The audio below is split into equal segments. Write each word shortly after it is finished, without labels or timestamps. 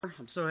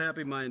I'm so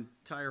happy my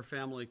entire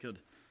family could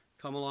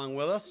come along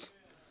with us.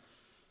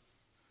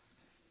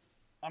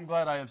 I'm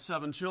glad I have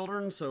 7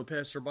 children, so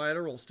Pastor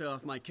Biter will stay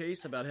off my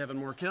case about having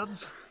more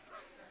kids.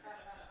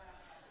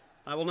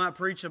 I will not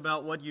preach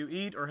about what you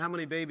eat or how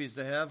many babies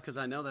to have, because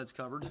I know that's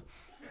covered.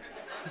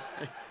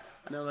 I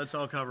know that's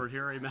all covered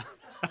here, amen.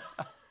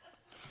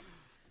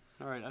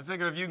 All right, I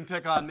figure if you can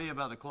pick on me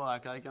about the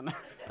clock, I can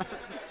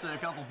say a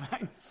couple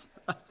things.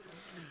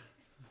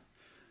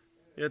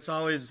 It's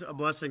always a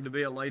blessing to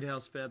be at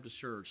Lighthouse Baptist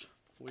Church.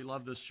 We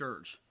love this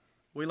church.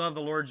 We love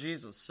the Lord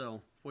Jesus,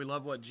 so if we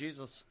love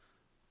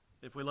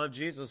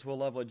Jesus, we'll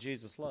love what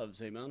Jesus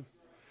loves, amen?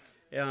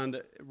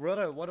 And what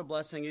a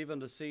blessing even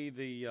to see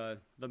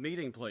the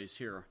meeting place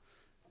here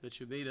that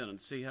you meet in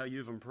and see how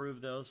you've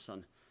improved this.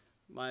 And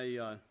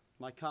my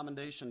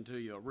commendation to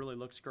you, it really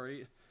looks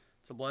great.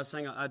 It's a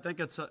blessing. I think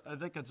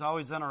it's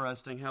always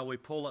interesting how we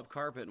pull up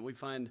carpet and we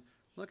find,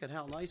 look at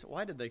how nice.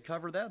 Why did they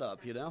cover that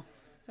up? You know,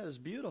 that is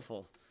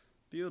beautiful,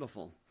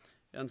 beautiful.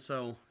 And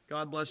so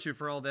God bless you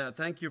for all that.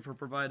 Thank you for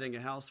providing a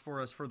house for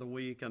us for the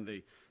week and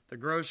the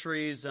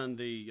groceries and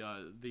the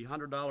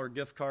 $100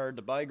 gift card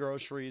to buy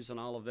groceries and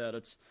all of that.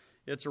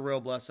 It's a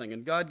real blessing.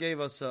 And God gave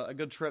us a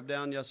good trip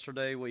down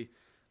yesterday. We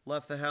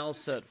left the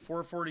house at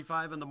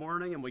 4:45 in the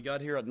morning and we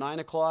got here at 9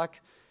 o'clock.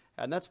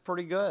 And that's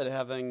pretty good,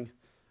 having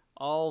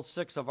all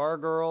 6 of our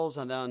girls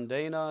and then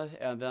Dana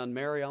and then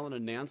Mary Ellen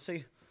and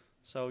Nancy.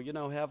 So, you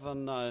know,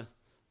 having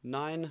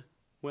 9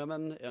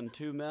 women and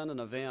 2 men in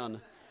a van,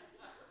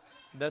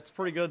 that's a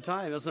pretty good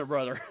time, isn't it,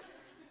 brother?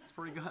 It's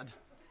pretty good.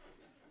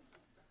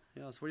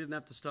 Yes, we didn't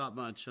have to stop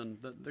much.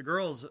 And the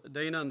girls,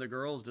 Dana and the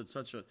girls did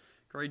such a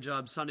great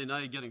job Sunday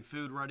night getting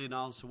food ready and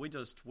all. So we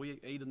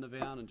ate in the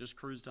van and just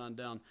cruised on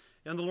down.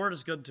 And the Lord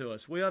is good to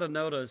us. We ought to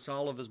notice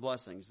all of his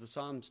blessings. The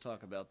Psalms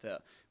talk about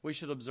that. We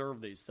should observe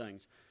these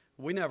things.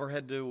 We never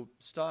had to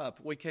stop.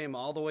 We came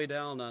all the way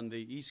down on the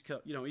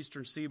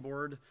eastern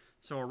seaboard,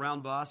 so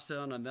around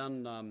Boston and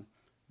then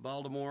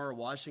Baltimore,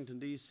 Washington,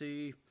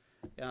 D.C.,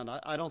 and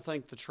I don't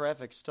think the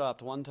traffic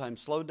stopped one time.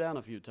 Slowed down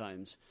a few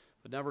times,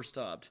 but never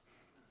stopped.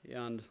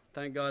 And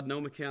thank God,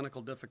 no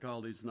mechanical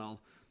difficulties and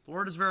all. The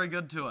Lord is very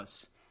good to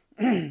us.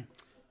 In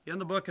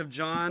the book of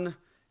John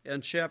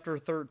and chapter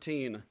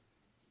 13,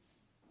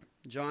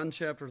 John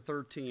chapter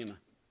 13,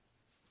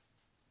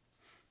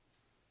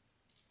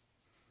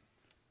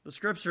 the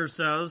scripture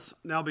says,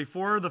 now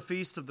before the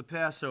feast of the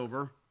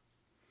Passover,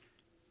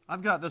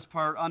 I've got this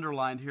part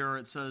underlined here.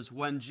 It says,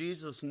 when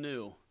Jesus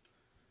knew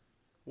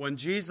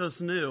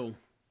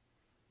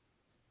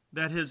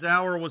that his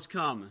hour was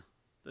come,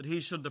 that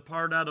he should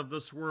depart out of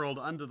this world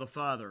unto the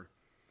Father.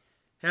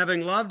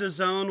 Having loved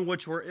his own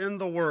which were in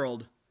the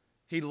world,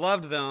 he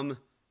loved them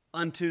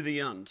unto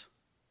the end.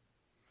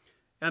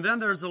 And then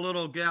there's a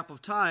little gap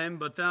of time,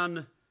 but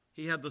then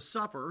he had the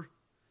supper,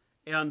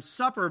 and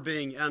supper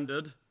being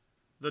ended,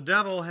 the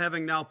devil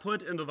having now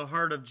put into the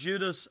heart of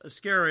Judas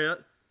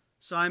Iscariot,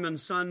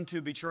 Simon's son, to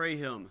betray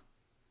him.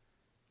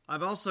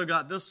 I've also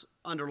got this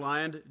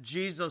underlined,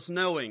 Jesus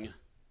knowing.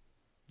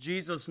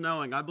 Jesus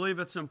knowing. I believe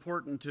it's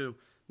important to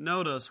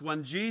notice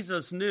when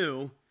Jesus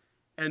knew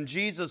and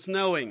Jesus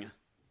knowing.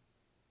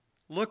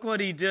 Look what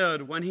he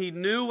did when he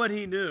knew what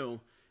he knew,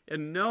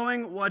 and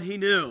knowing what he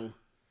knew,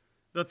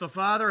 that the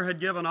Father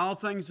had given all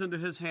things into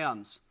his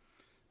hands,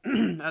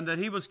 and that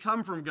he was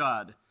come from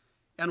God,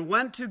 and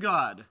went to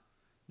God.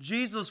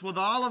 Jesus, with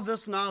all of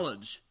this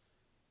knowledge,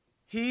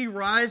 he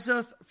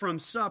riseth from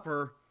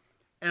supper,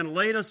 and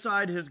laid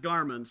aside his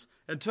garments,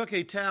 and took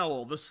a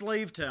towel, the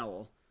slave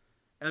towel,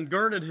 and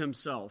girded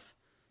himself.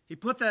 He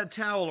put that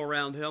towel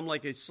around him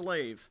like a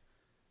slave.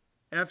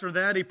 After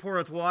that he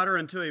poureth water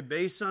into a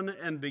basin,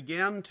 and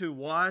began to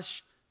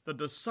wash the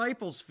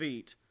disciples'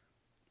 feet,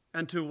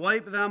 and to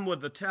wipe them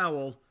with the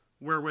towel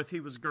wherewith he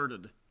was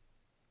girded.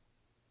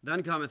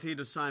 Then cometh he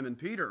to Simon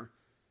Peter,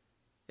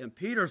 and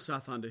Peter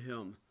saith unto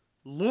him,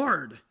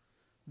 Lord,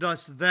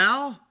 dost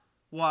thou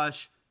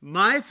wash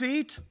my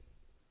feet?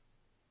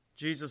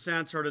 Jesus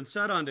answered and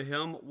said unto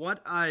him,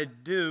 what I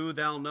do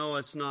thou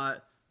knowest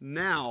not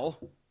now,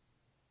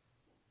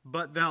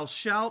 but thou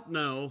shalt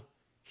know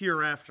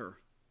hereafter.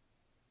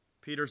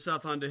 Peter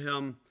saith unto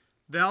him,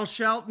 thou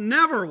shalt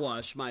never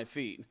wash my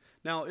feet.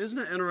 Now, isn't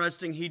it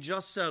interesting? He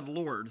just said,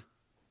 Lord.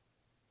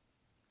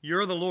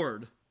 You're the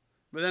Lord.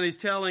 But then he's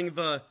telling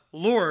the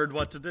Lord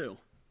what to do.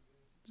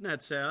 Isn't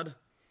that sad?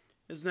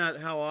 Isn't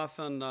that how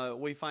often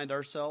we find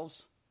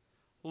ourselves?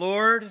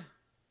 Lord,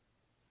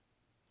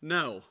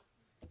 no.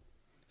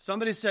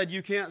 Somebody said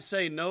you can't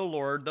say no,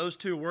 Lord. Those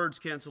 2 words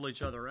cancel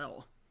each other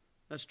out.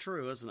 That's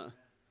true, isn't it?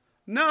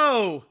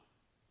 No,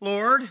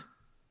 Lord.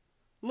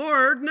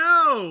 Lord,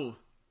 no.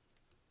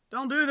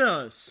 Don't do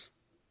this.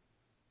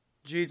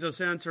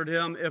 Jesus answered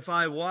him, if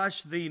I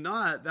wash thee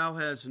not, thou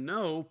hast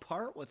no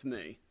part with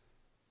me.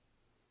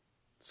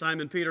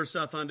 Simon Peter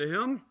saith unto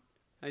him,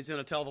 and he's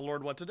going to tell the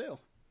Lord what to do.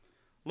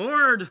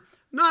 Lord,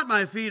 not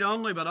my feet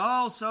only, but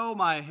also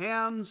my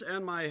hands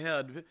and my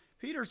head.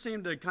 Peter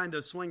seemed to kind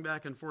of swing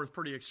back and forth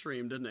pretty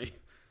extreme, didn't he?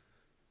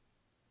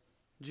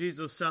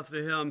 Jesus saith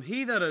to him,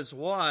 he that is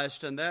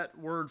washed, and that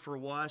word for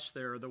wash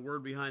there, the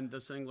word behind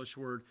this English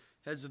word,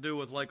 has to do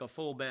with like a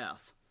full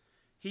bath.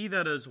 He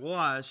that is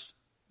washed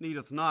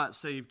needeth not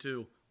save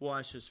to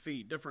wash his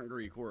feet. Different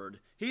Greek word.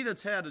 He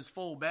that's had his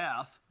full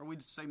bath, or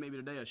we'd say maybe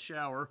today a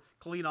shower,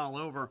 clean all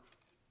over,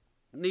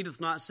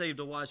 needeth not save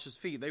to wash his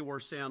feet. They wore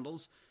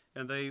sandals,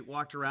 and they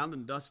walked around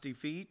in dusty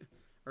feet,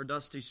 or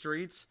dusty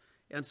streets,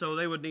 and so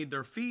they would need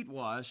their feet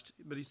washed.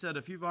 But he said,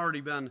 if you've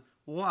already been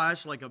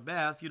washed like a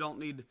bath, you don't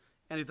need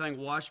anything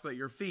washed but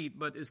your feet,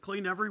 but is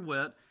clean every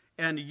whit.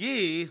 And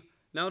ye,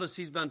 notice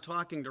he's been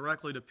talking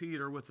directly to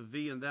Peter with the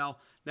thee and thou.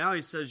 Now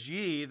he says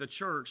ye, the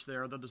church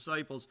there, the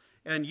disciples,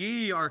 and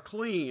ye are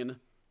clean,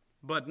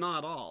 but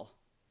not all.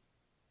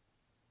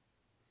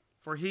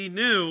 For he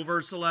knew,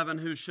 verse 11,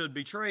 who should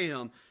betray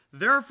him.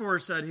 Therefore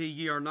said he,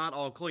 ye are not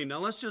all clean. Now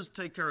let's just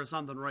take care of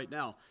something right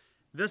now.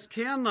 This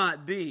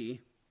cannot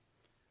be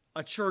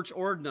a church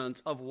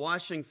ordinance of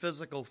washing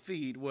physical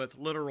feet with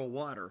literal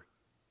water.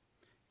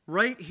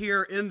 Right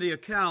here in the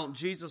account,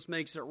 Jesus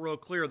makes it real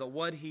clear that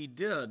what he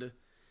did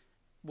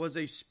was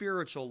a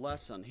spiritual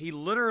lesson. He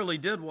literally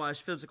did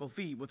wash physical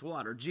feet with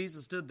water.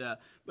 Jesus did that.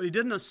 But he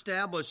didn't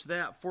establish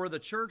that for the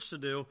church to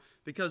do,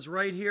 because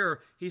right here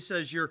he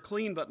says, you're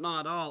clean but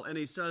not all. And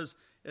he says,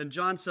 and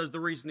John says the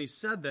reason he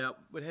said that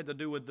had to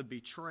do with the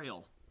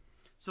betrayal.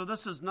 So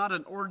this is not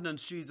an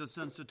ordinance Jesus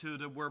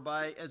instituted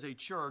whereby as a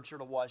church you're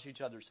to wash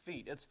each other's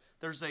feet.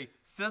 There's a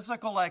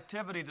physical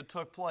activity that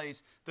took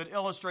place that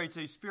illustrates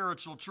a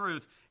spiritual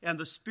truth, and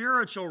the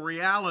spiritual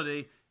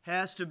reality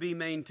has to be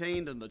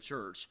maintained in the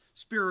church.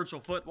 Spiritual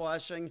foot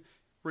washing,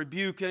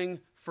 rebuking,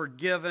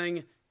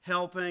 forgiving,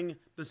 helping,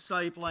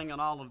 discipling, and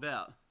all of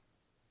that.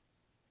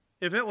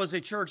 If it was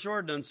a church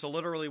ordinance to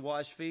literally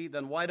wash feet,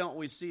 then why don't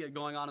we see it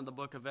going on in the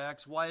book of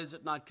Acts? Why is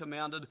it not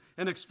commanded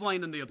and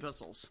explained in the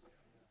epistles?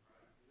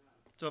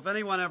 So if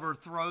anyone ever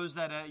throws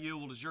that at you,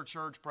 well, does your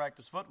church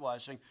practice foot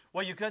washing?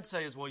 What you could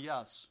say is, well,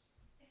 yes.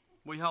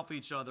 We help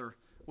each other.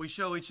 We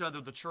show each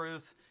other the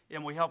truth,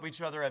 and we help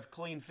each other have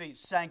clean feet,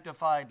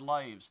 sanctified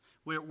lives.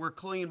 We're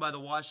clean by the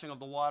washing of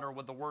the water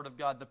with the Word of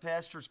God. The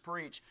pastors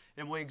preach,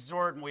 and we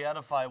exhort and we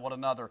edify one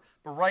another.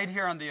 But right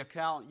here on the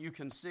account, you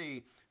can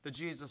see that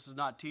Jesus is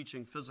not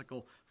teaching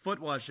physical foot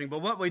washing.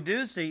 But what we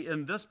do see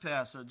in this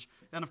passage,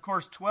 and of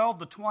course 12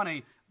 to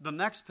 20, the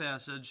next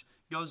passage,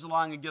 goes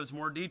along and gives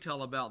more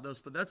detail about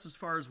this, but that's as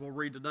far as we'll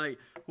read tonight.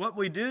 What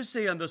we do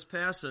see in this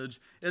passage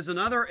is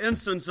another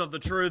instance of the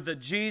truth that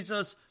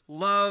Jesus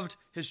loved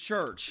his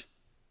church.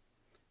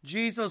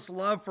 Jesus'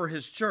 love for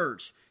his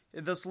church.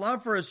 This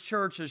love for his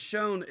church is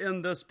shown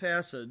in this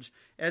passage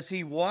as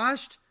he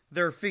washed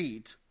their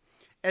feet,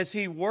 as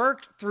he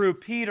worked through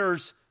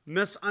Peter's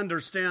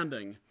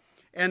misunderstanding,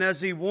 and as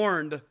he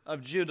warned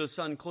of Judas'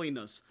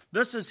 uncleanness.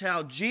 This is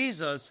how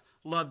Jesus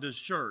loved his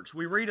church.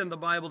 We read in the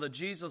Bible that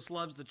Jesus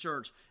loves the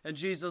church, and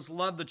Jesus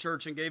loved the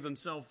church and gave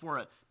himself for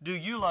it. Do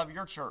you love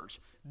your church?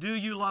 Do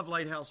you love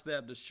Lighthouse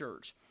Baptist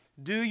Church?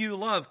 Do you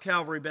love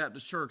Calvary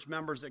Baptist Church,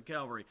 members at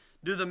Calvary?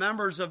 Do the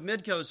members of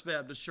Midcoast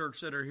Baptist Church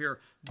that are here,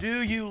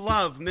 do you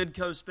love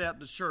Midcoast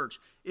Baptist Church?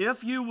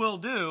 If you will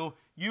do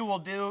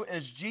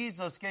as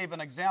Jesus gave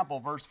an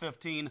example. Verse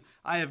 15,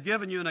 I have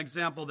given you an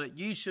example that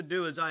ye should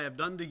do as I have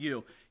done to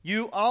you.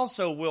 You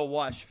also will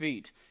wash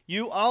feet.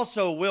 You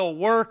also will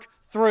work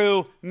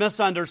through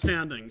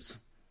misunderstandings.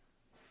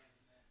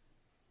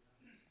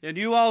 And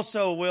you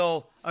also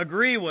will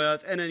agree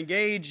with and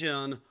engage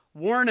in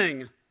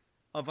warning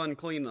of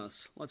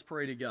uncleanness. Let's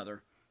pray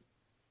together.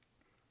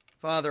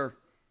 Father,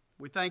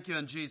 we thank you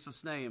in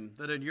Jesus' name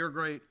that in your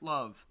great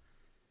love,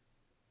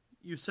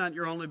 you sent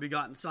your only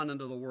begotten Son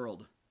into the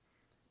world.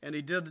 And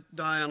he did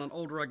die on an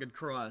old rugged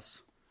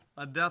cross,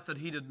 a death that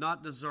he did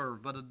not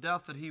deserve, but a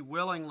death that he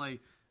willingly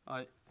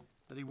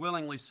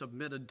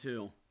submitted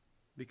to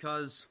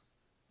because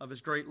of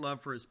his great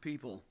love for his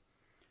people.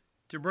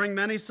 To bring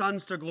many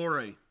sons to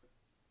glory,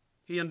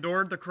 he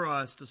endured the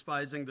cross,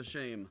 despising the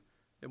shame.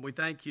 And we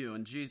thank you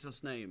in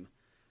Jesus' name.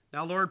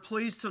 Now, Lord,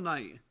 please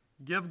tonight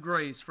give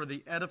grace for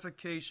the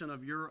edification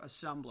of your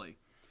assembly.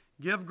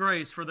 Give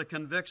grace for the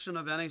conviction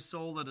of any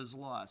soul that is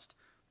lost.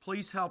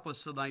 Please help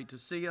us tonight to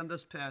see in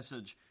this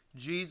passage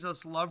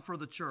Jesus' love for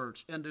the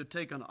church and to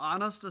take an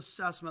honest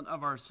assessment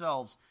of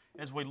ourselves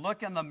as we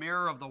look in the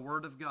mirror of the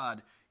Word of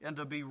God and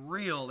to be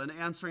real in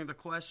answering the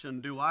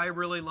question, do I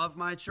really love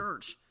my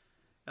church?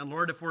 And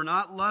Lord, if we're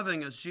not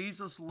loving as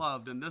Jesus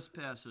loved in this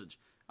passage,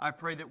 I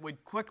pray that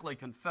we'd quickly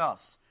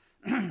confess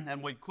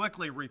and we'd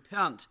quickly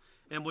repent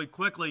and we'd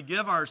quickly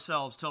give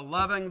ourselves to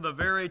loving the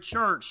very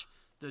church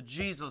that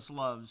Jesus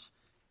loves.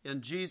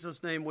 In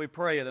Jesus' name we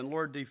pray it. And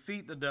Lord,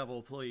 defeat the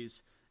devil,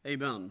 please.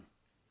 Amen.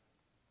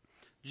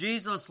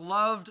 Jesus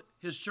loved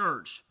his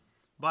church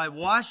by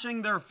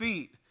washing their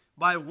feet,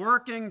 by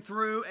working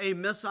through a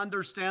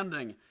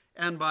misunderstanding,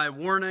 and by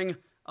warning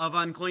of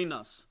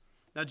uncleanness.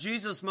 Now,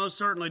 Jesus most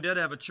certainly did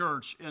have a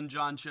church in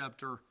John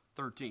chapter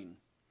 13.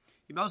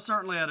 He most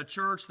certainly had a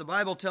church. The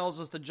Bible tells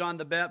us that John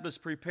the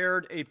Baptist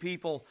prepared a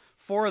people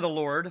for the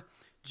Lord.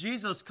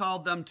 Jesus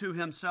called them to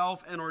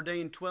himself and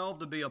ordained 12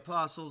 to be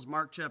apostles,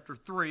 Mark chapter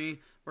 3,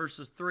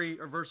 verses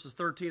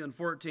 13 and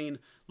 14,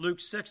 Luke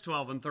 6,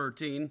 12 and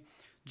 13.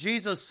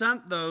 Jesus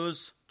sent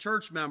those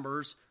church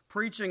members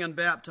preaching and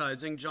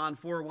baptizing, John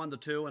 4,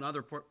 1-2, and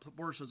other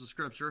portions of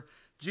Scripture.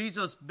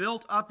 Jesus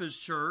built up his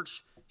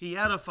church. He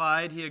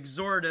edified, he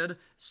exhorted,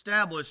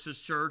 established his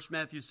church,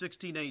 Matthew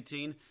 16,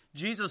 18.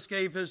 Jesus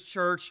gave his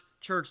church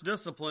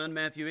discipline,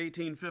 Matthew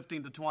 18,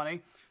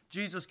 15-20.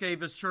 Jesus gave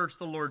his church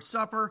the Lord's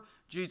Supper.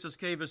 Jesus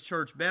gave his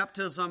church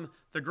baptism,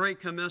 the Great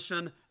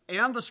Commission,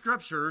 and the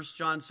Scriptures,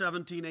 John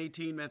 17,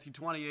 18, Matthew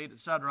 28,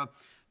 etc.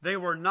 They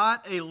were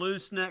not a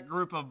loose-knit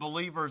group of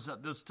believers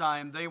at this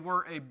time. They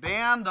were a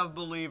band of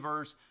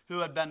believers who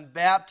had been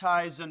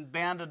baptized and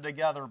banded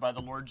together by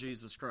the Lord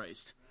Jesus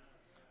Christ.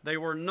 They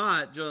were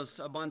not just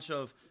a bunch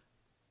of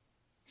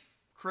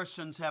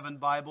Christians having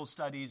Bible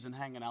studies and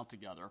hanging out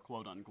together,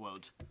 quote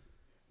unquote.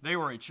 They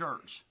were a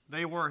church.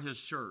 They were his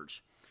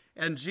church.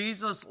 And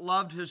Jesus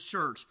loved his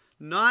church,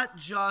 not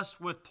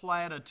just with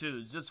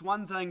platitudes. It's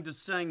one thing to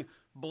sing,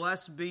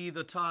 "Blessed be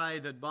the tie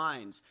that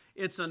binds."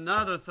 It's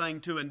another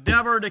thing to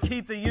endeavor to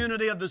keep the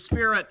unity of the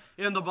Spirit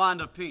in the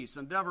bond of peace.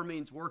 Endeavor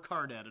means work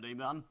hard at it,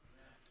 amen?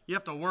 You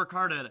have to work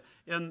hard at it.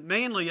 And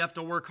mainly you have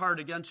to work hard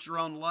against your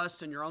own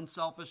lust and your own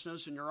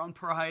selfishness and your own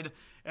pride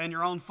and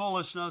your own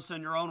foolishness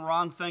and your own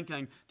wrong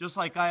thinking, just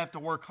like I have to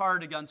work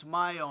hard against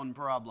my own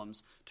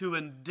problems to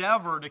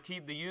endeavor to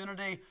keep the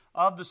unity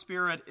of the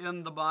Spirit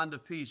in the bond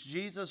of peace.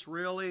 Jesus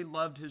really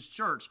loved his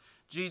church.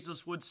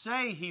 Jesus would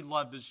say he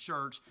loved his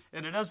church,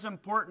 and it is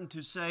important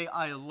to say,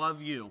 "I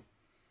love you."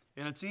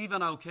 And it's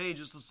even okay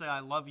just to say,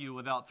 "I love you,"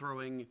 without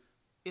throwing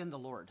 "in the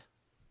Lord"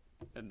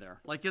 in there.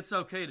 Like, it's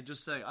okay to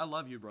just say, "I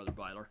love you, Brother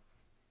Byler."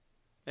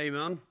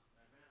 Amen?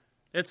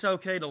 It's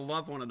okay to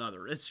love one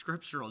another. It's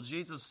scriptural.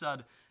 Jesus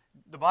said,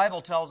 the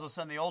Bible tells us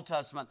in the Old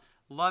Testament,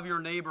 love your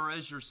neighbor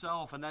as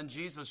yourself. And then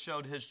Jesus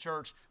showed his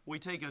church, we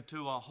take it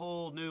to a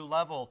whole new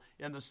level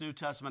in this New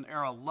Testament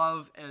era.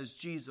 Love as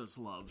Jesus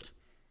loved.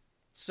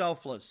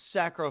 Selfless,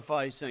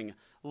 sacrificing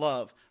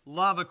love.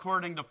 Love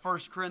according to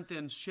 1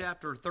 Corinthians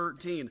chapter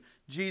 13.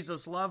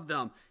 Jesus loved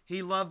them.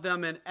 He loved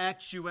them in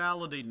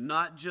actuality,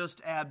 not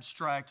just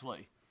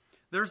abstractly.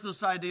 There's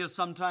this idea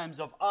sometimes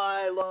of,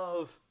 I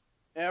love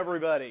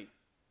everybody.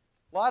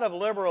 A lot of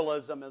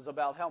liberalism is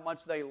about how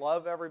much they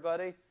love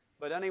everybody,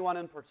 but anyone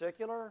in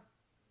particular,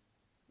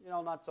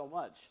 not so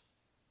much.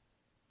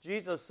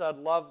 Jesus said,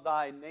 love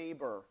thy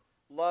neighbor,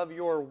 love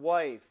your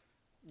wife.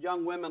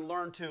 Young women,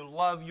 learn to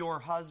love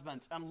your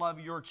husbands and love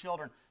your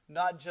children,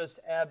 not just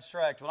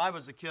abstract. When I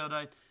was a kid,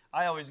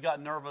 I always got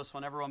nervous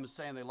when everyone was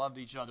saying they loved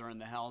each other in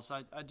the house.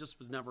 I just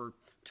was never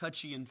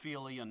touchy and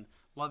feely and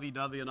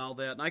lovey-dovey and all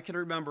that. And I can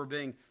remember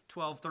being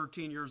 12,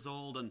 13 years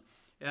old,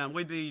 and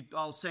we'd be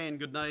all saying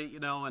goodnight,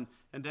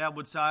 and Dad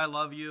would say, I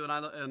love you,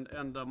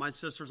 and my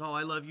sisters,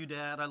 I love you,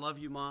 Dad, I love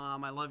you,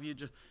 Mom, I love you,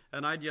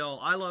 and I'd yell,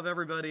 I love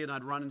everybody, and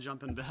I'd run and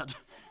jump in bed,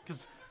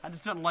 because I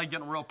just didn't like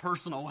getting real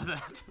personal with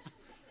it.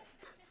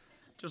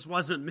 Just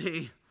wasn't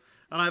me.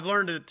 And I've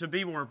learned to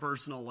be more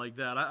personal like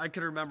that. I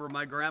can remember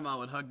my grandma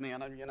would hug me,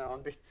 and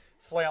I'd be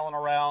flailing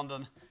around,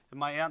 and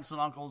my aunts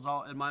and uncles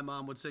and my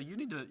mom would say, you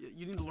need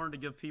to learn to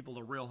give people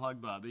a real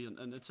hug, Bobby,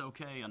 and it's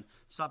okay, and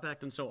stop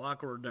acting so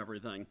awkward and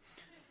everything.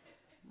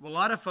 A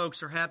lot of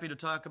folks are happy to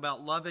talk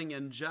about loving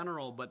in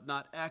general, but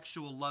not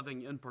actual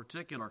loving in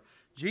particular.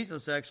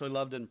 Jesus actually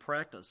loved in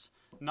practice,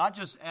 not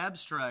just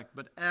abstract,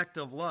 but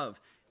active love.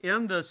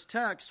 In this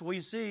text, we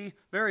see,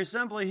 very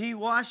simply, he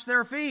washed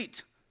their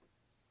feet.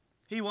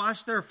 He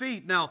washed their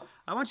feet. Now,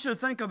 I want you to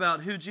think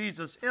about who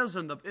Jesus is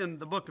in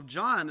the book of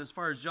John, as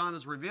far as John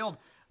is revealed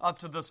up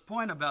to this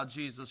point about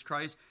Jesus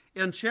Christ.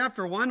 In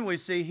chapter 1, we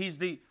see he's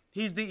the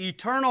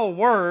eternal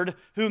Word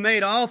who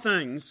made all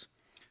things,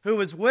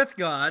 who is with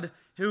God,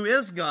 who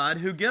is God,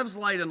 who gives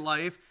light and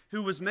life,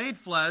 who was made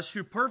flesh,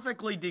 who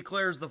perfectly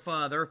declares the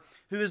Father,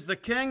 who is the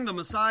King, the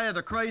Messiah,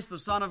 the Christ, the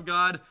Son of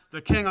God,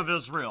 the King of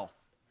Israel.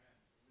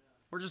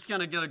 We're just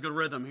going to get a good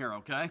rhythm here,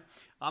 okay?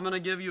 I'm going to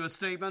give you a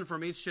statement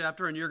from each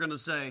chapter, and you're going to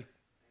say,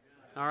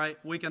 all right,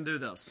 we can do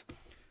this.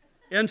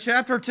 In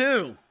chapter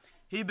 2,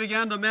 he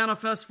began to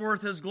manifest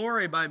forth his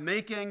glory by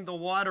making the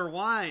water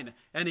wine,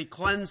 and he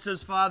cleansed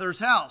his Father's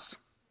house.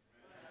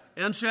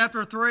 In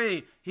chapter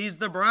 3, he's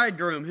the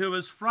bridegroom who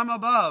is from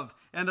above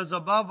and is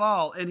above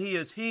all, and he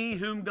is he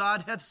whom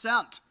God hath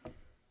sent.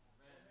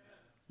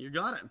 You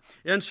got it.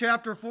 In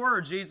chapter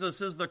 4,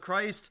 Jesus is the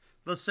Christ,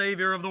 the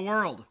Savior of the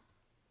world.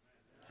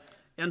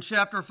 In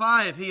chapter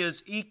 5, he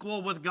is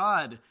equal with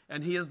God,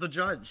 and he is the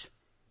judge.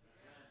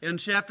 In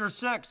chapter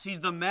 6,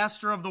 he's the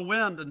master of the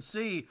wind and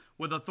sea,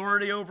 with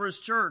authority over his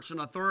church and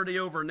authority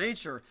over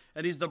nature.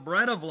 And he's the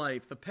bread of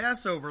life, the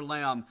Passover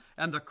lamb,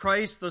 and the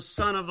Christ, the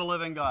Son of the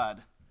living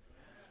God.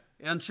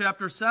 In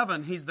chapter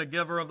 7, he's the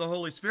giver of the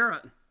Holy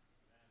Spirit.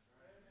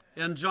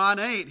 In John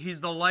 8,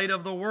 he's the light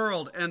of the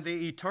world and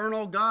the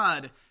eternal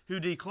God who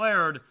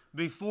declared,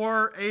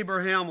 before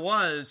Abraham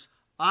was,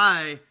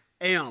 I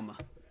am.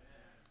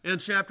 In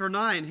chapter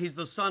 9, he's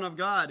the Son of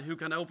God who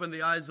can open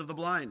the eyes of the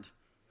blind.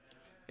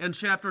 In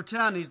chapter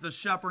 10, he's the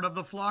shepherd of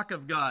the flock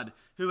of God,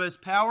 who has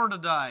power to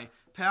die,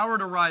 power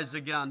to rise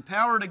again,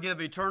 power to give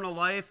eternal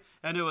life,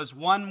 and who is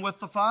one with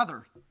the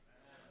Father.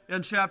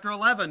 In chapter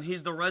 11,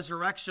 he's the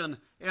resurrection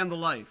and the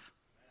life.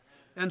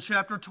 In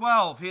chapter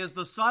 12, he is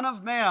the Son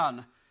of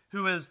Man,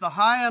 who is the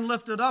high and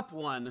lifted up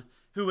one,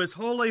 who is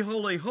holy,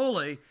 holy,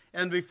 holy,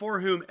 and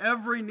before whom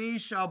every knee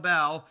shall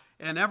bow,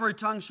 and every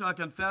tongue shall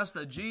confess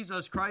that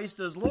Jesus Christ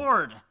is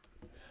Lord.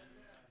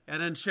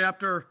 And in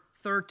chapter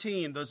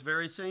 13, this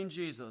very same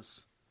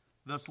Jesus,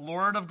 this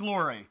Lord of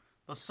glory,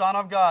 the Son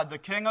of God, the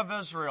King of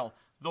Israel,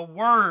 the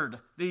Word,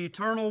 the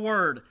eternal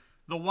Word,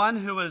 the one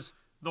who is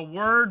the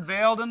Word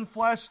veiled in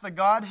flesh, the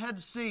Godhead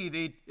see,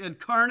 the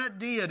incarnate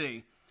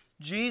deity,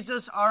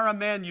 Jesus our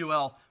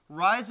Emmanuel,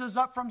 rises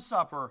up from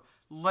supper,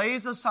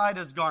 lays aside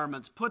his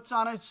garments, puts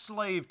on his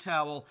slave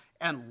towel,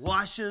 and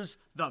washes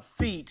the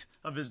feet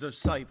of his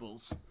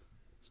disciples.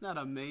 Isn't that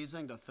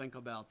amazing to think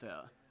about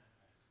that?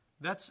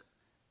 That's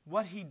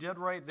what he did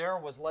right there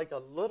was like a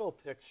little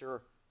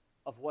picture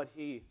of what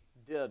he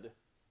did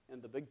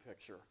in the big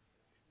picture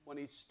when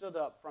he stood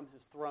up from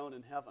his throne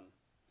in heaven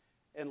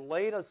and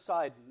laid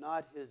aside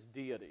not his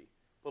deity,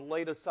 but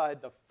laid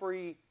aside the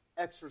free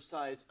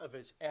exercise of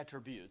his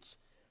attributes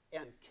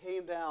and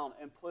came down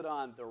and put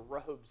on the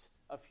robes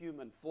of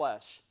human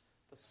flesh,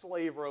 the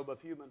slave robe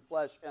of human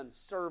flesh, and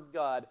served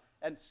God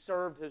and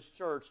served his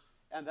church,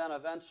 and then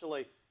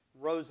eventually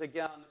rose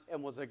again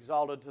and was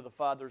exalted to the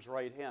Father's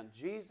right hand.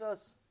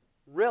 Jesus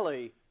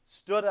really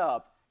stood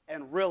up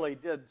and really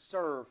did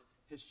serve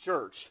his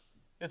church.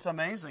 It's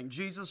amazing.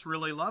 Jesus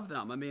really loved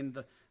them. I mean,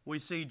 we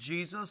see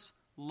Jesus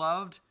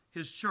loved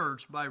his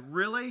church by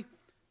really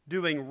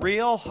doing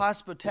real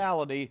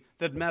hospitality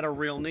that met a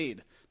real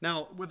need.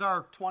 Now, with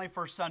our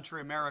 21st century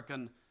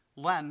American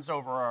lens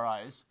over our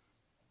eyes,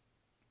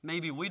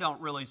 maybe we don't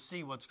really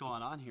see what's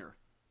going on here.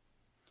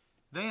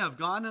 They have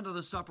gone into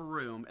the supper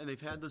room and they've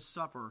had this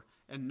supper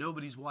and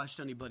nobody's washed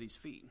anybody's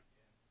feet.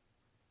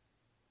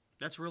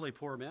 That's really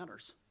poor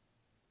manners.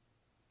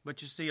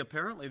 But you see,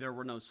 apparently there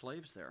were no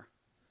slaves there.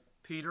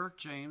 Peter,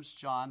 James,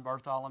 John,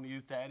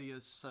 Bartholomew,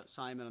 Thaddeus,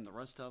 Simon, and the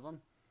rest of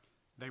them,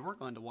 they weren't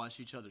going to wash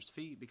each other's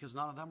feet because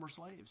none of them were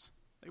slaves.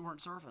 They weren't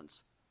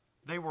servants.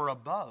 They were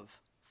above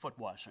foot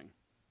washing.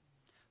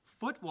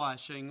 Foot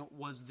washing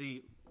was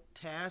the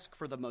task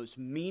for the most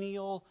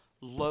menial,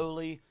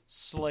 lowly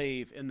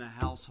slave in the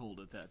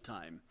household at that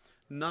time.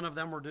 None of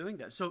them were doing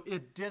that. So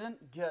it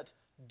didn't get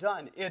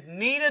done. It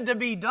needed to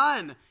be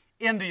done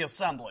in the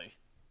assembly.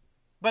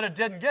 But it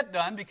didn't get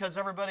done because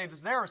everybody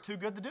that's there was too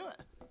good to do it.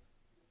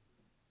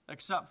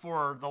 Except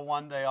for the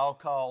one they all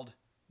called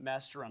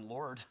Master and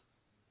Lord.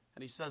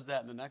 And he says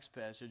that in the next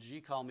passage.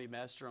 Ye call me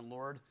Master and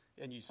Lord,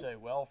 and you say,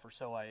 well, for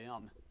so I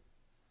am.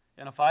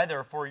 And if I,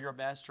 therefore, your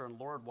Master and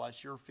Lord,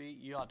 wash your feet,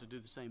 you ought to do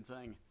the same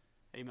thing.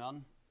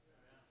 Amen?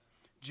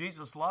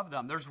 Jesus loved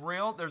them. There's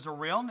a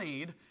real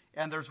need,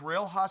 and there's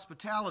real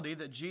hospitality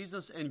that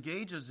Jesus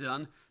engages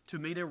in to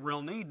meet a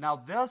real need. Now,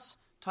 this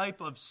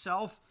type of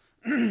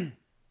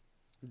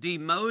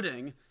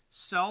self-demoting,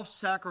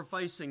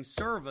 self-sacrificing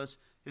service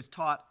is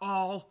taught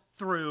all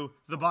through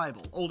the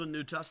Bible, Old and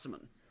New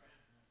Testament.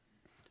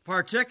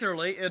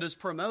 Particularly, it is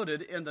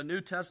promoted in the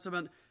New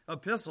Testament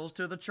epistles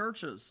to the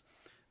churches.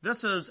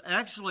 This is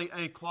actually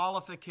a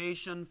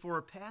qualification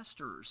for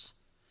pastors.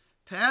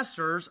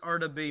 Pastors are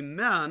to be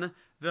men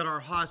that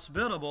are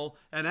hospitable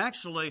and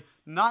actually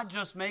not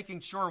just making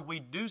sure we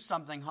do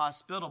something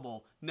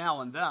hospitable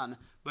now and then,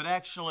 but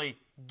actually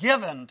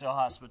given to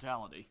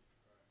hospitality.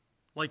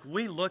 Like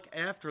we look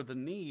after the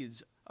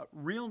needs of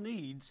real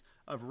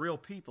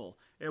people,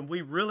 and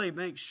we really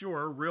make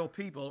sure real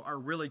people are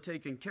really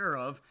taken care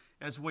of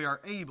as we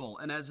are able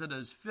and as it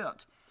is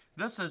fit.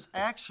 This is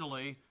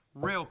actually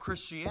real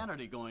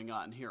Christianity going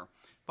on here.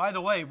 By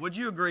the way, would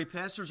you agree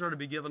pastors are to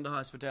be given to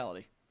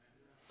hospitality?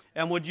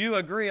 And would you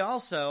agree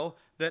also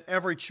that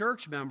every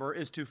church member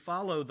is to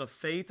follow the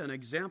faith and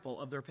example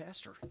of their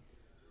pastor?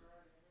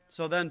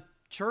 So then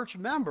church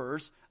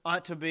members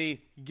ought to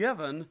be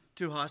given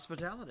to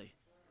hospitality.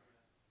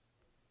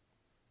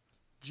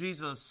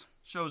 Jesus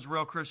shows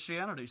real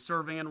Christianity,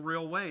 serving in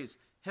real ways,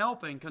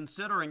 helping,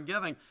 considering,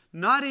 giving,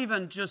 not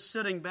even just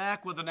sitting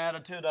back with an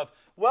attitude of,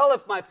 well,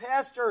 if my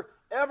pastor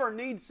ever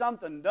needs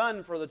something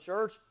done for the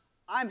church,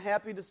 I'm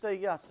happy to say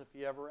yes if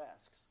he ever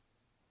asks.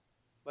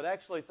 But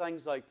actually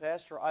things like,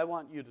 Pastor, I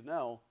want you to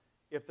know,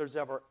 if there's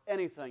ever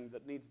anything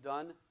that needs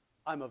done,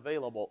 I'm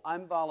available.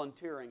 I'm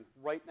volunteering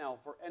right now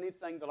for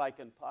anything that I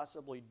can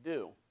possibly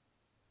do.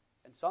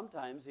 And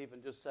sometimes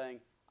even just saying,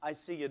 I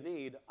see a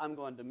need, I'm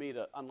going to meet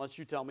it, unless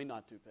you tell me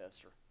not to,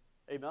 Pastor.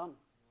 Amen.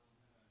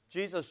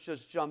 Jesus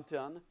just jumped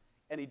in,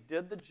 and he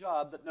did the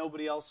job that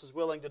nobody else is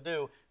willing to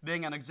do,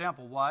 being an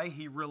example. Why?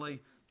 He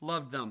really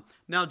loved them.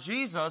 Now,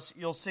 Jesus,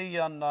 you'll see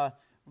in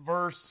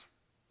verse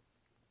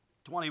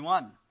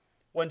 21,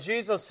 when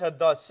Jesus had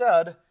thus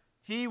said,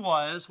 he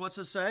was, what's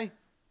it say?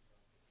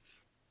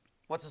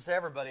 What's it say,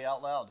 everybody,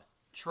 out loud?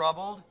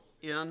 Troubled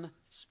in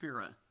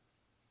spirit.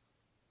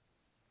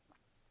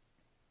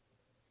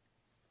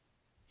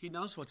 He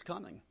knows what's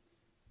coming.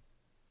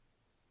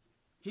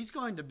 He's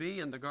going to be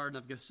in the Garden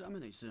of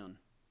Gethsemane soon.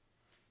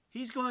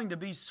 He's going to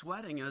be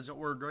sweating, as it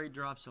were, great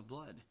drops of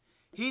blood.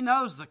 He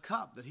knows the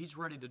cup that he's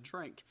ready to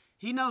drink.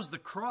 He knows the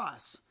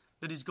cross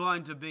that he's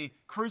going to be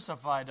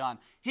crucified on.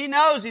 He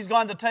knows he's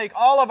going to take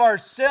all of our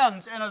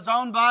sins in his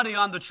own body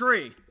on the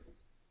tree.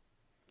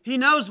 He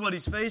knows what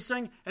he's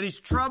facing, and he's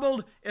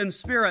troubled in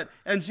spirit.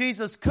 And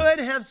Jesus could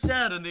have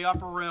said in the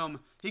upper room,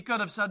 he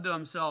could have said to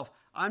himself,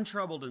 I'm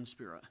troubled in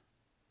spirit.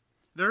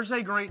 There's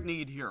a great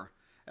need here.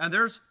 And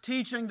there's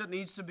teaching that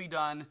needs to be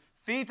done,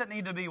 feet that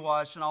need to be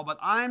washed and all, but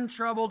I'm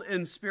troubled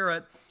in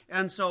spirit.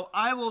 And so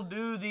I will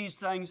do these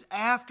things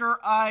after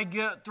I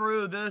get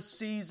through this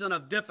season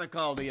of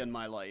difficulty in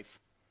my life.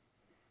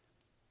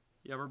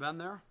 You ever been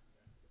there?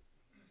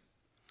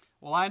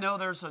 Well, I know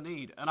there's a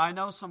need, and I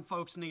know some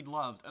folks need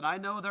loved, and I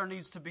know there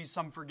needs to be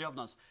some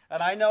forgiveness,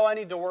 and I know I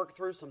need to work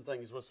through some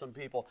things with some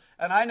people,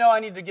 and I know I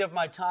need to give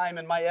my time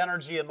and my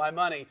energy and my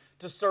money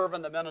to serve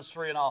in the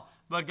ministry and all.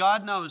 But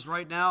God knows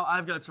right now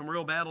I've got some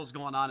real battles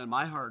going on in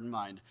my heart and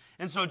mind.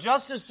 And so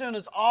just as soon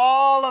as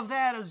all of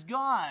that is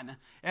gone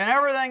and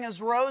everything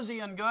is rosy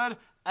and good,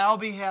 I'll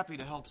be happy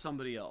to help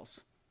somebody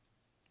else.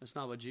 That's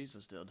not what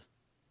Jesus did.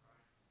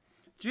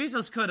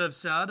 Jesus could have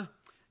said,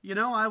 you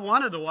know, I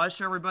wanted to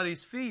wash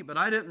everybody's feet, but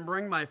I didn't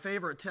bring my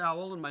favorite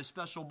towel and my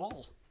special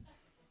bowl.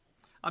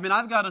 I mean,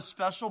 I've got a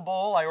special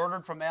bowl I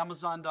ordered from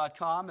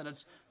Amazon.com, and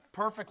it's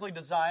perfectly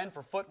designed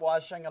for foot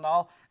washing and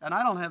all, and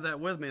I don't have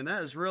that with me, and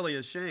that is really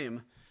a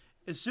shame.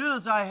 As soon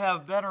as I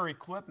have better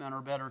equipment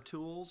or better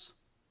tools,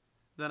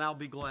 then I'll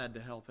be glad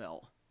to help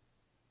out.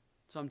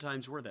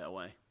 Sometimes we're that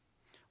way.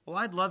 Well,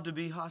 I'd love to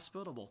be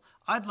hospitable.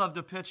 I'd love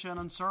to pitch in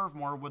and serve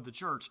more with the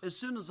church. As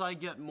soon as I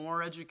get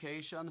more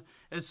education,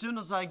 as soon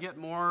as I get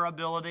more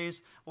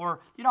abilities,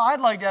 or, you know,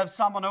 I'd like to have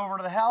someone over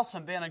to the house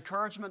and be an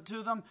encouragement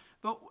to them,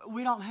 but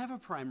we don't have a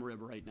prime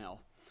rib right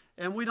now,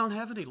 and we don't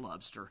have any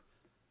lobster.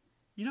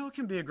 You know, it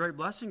can be a great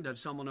blessing to have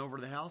someone over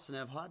to the house and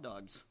have hot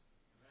dogs.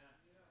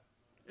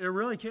 It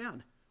really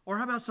can. Or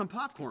how about some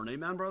popcorn?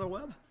 Amen, Brother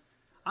Webb?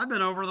 I've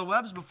been over the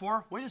Webbs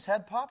before. We just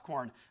had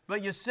popcorn.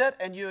 But you sit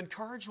and you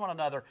encourage one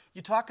another.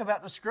 You talk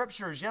about the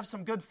Scriptures. You have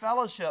some good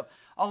fellowship.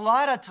 A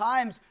lot of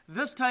times,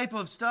 this type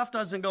of stuff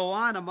doesn't go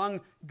on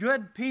among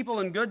good people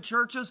in good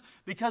churches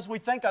because we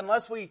think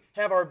unless we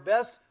have our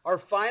best, our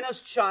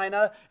finest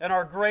china and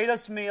our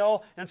greatest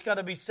meal, and it's got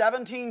to be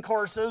 17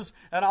 courses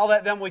and all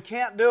that, then we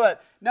can't do it.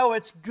 No,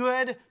 it's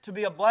good to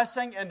be a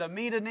blessing and to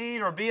meet a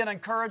need or be an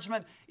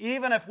encouragement,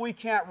 even if we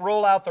can't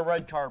roll out the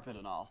red carpet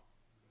and all.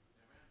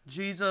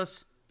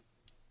 Jesus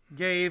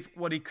gave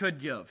what he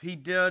could give. He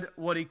did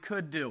what he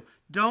could do.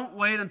 Don't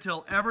wait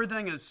until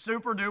everything is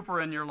super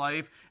duper in your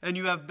life and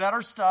you have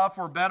better stuff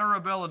or better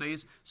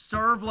abilities.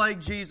 Serve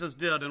like Jesus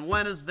did. And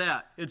when is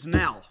that? It's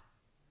now.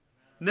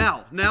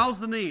 Now. Now's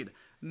the need.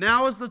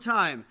 Now is the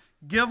time.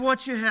 Give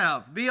what you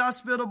have. Be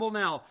hospitable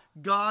now.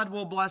 God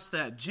will bless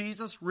that.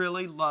 Jesus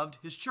really loved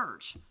his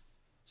church.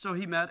 So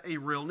he met a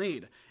real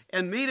need.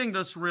 And meeting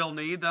this real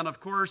need, then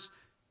of course,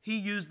 he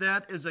used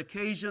that as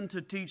occasion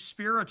to teach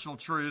spiritual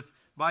truth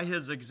by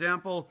his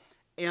example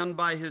and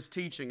by his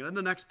teaching. And in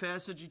the next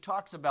passage, he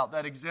talks about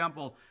that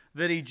example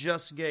that he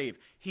just gave.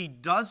 He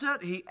does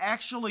it, he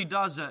actually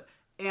does it,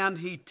 and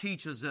he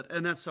teaches it.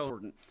 And that's so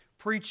important.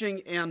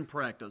 Preaching and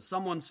practice.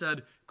 Someone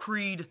said,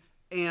 creed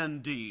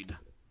and deed.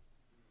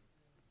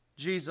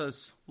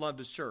 Jesus loved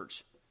his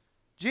church.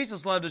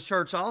 Jesus loved his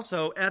church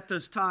also at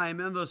this time,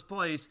 in this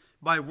place,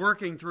 by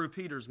working through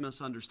Peter's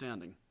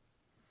misunderstanding.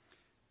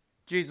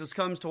 Jesus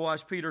comes to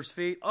wash Peter's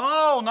feet.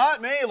 Oh,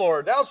 not me,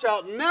 Lord. Thou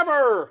shalt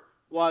never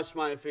wash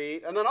my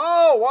feet. And then,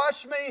 oh,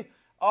 wash me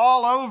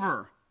all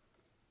over.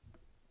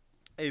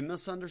 A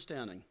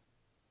misunderstanding.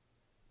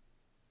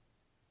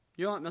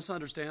 You know what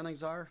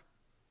misunderstandings are?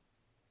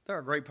 They're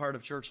a great part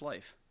of church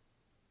life.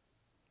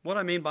 What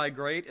I mean by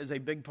great is a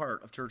big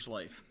part of church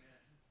life.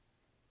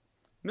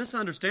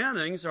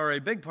 Misunderstandings are a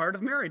big part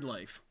of married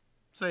life.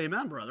 Say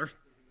amen, brother.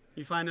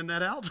 You finding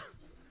that out?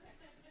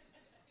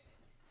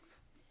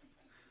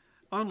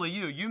 Only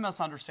you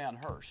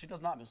misunderstand her. She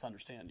does not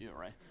misunderstand you,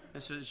 right?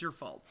 It's your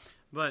fault.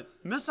 But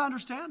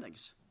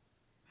misunderstandings.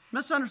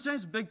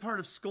 Misunderstandings is a big part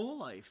of school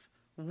life,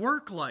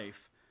 work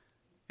life.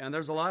 And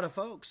there's a lot of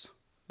folks.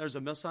 There's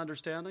a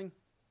misunderstanding,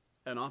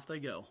 and off they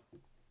go.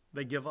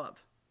 They give up.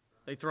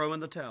 They throw in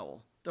the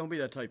towel. Don't be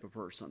that type of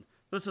person.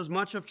 This is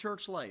much of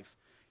church life.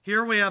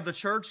 Here we have the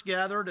church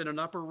gathered in an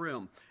upper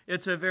room.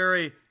 It's a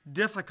very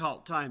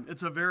difficult time.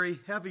 It's a very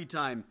heavy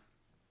time.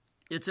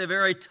 It's a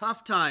very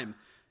tough time.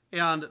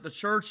 And the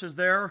church is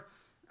there,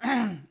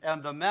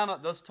 and the men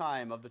at this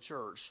time of the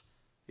church,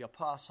 the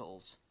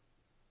apostles,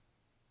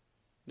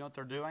 you know what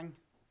they're doing?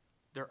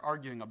 They're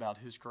arguing about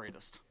who's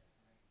greatest.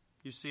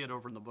 You see it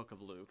over in the book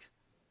of Luke.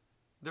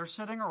 They're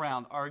sitting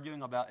around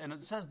arguing about, and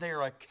it says they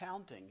are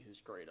accounting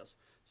who's greatest.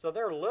 So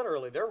they're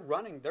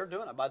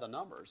doing it by the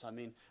numbers. I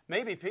mean,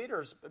 maybe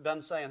Peter's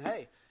been saying,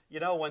 hey, you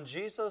know, when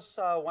Jesus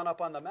went up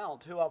on the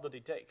mount, who all did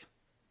he take?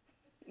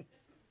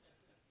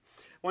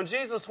 When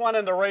Jesus went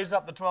in to raise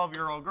up the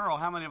 12-year-old girl,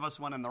 how many of us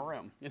went in the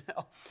room?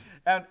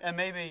 And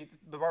maybe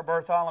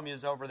Bartholomew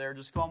is over there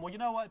just going, well, you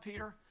know what,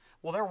 Peter?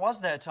 Well, there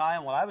was that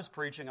time when I was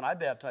preaching and I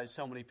baptized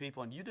so many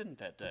people and you didn't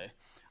that day.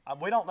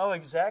 We don't know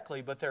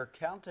exactly, but they're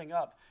counting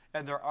up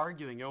and they're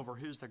arguing over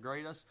who's the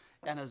greatest.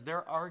 And as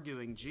they're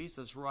arguing,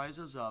 Jesus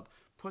rises up,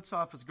 puts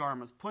off his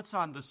garments, puts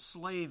on the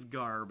slave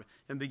garb,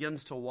 and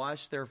begins to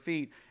wash their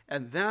feet.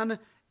 And then,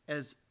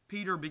 as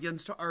Peter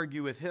begins to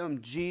argue with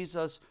him,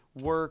 Jesus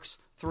works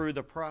through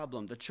the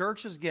problem. The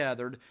church is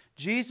gathered.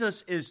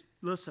 Jesus is,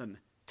 listen,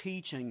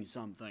 teaching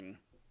something.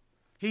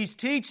 He's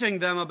teaching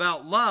them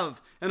about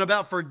love and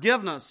about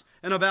forgiveness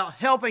and about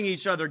helping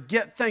each other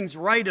get things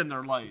right in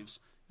their lives.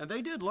 And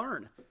they did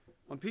learn.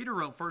 When Peter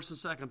wrote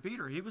 1st and 2nd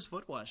Peter, he was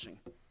foot washing.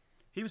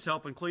 He was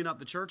helping clean up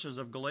the churches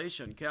of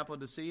Galatia and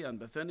Cappadocia and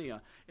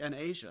Bithynia and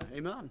Asia.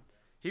 Amen.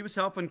 He was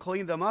helping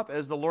clean them up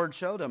as the Lord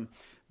showed him.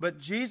 But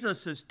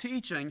Jesus is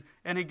teaching,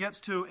 and he gets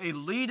to a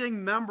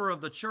leading member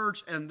of the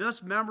church, and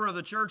this member of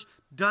the church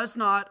does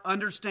not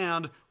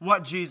understand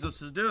what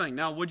Jesus is doing.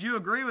 Now, would you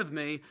agree with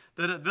me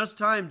that at this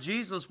time,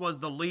 Jesus was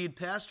the lead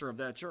pastor of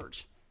that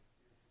church?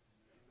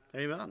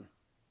 Amen.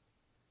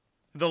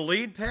 The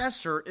lead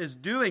pastor is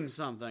doing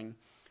something,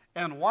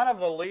 and one of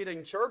the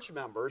leading church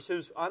members,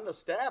 who's on the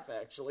staff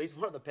actually, he's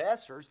one of the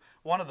pastors,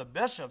 one of the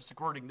bishops,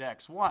 according to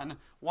Acts 1,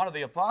 one of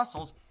the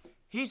apostles,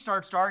 he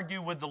starts to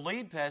argue with the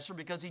lead pastor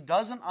because he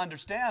doesn't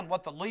understand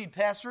what the lead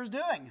pastor is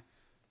doing.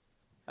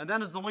 And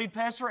then as the lead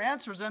pastor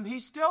answers him, he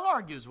still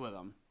argues with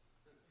him.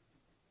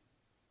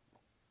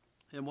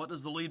 And what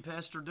does the lead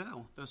pastor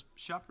do? This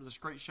shepherd, this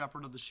great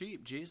shepherd of the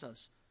sheep,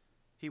 Jesus,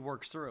 he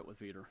works through it with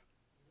Peter.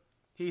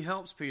 He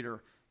helps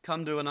Peter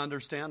come to an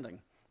understanding.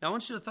 Now, I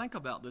want you to think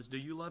about this. Do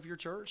you love your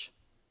church?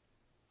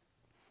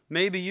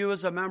 Maybe you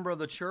as a member of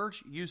the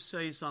church, you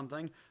say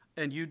something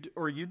and you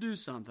do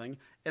something,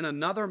 and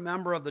another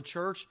member of the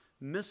church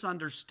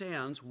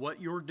misunderstands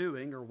what you're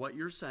doing or what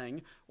you're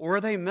saying,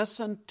 or they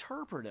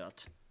misinterpret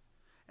it,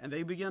 and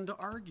they begin to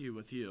argue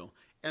with you.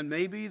 And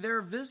maybe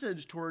their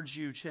visage towards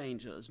you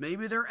changes.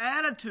 Maybe their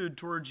attitude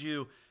towards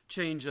you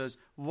changes.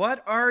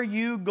 What are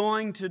you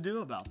going to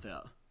do about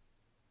that?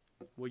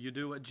 Will you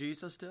do what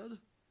Jesus did?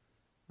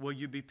 Will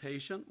you be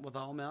patient with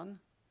all men?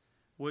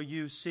 Will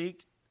you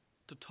seek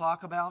to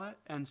talk about it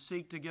and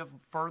seek to give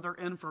further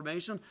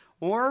information?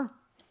 Or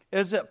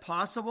is it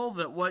possible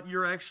that what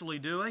you're actually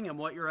doing and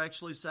what you're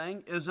actually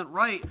saying isn't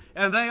right,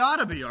 and they ought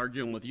to be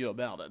arguing with you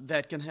about it?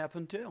 That can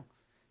happen too.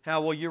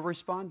 How will you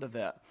respond to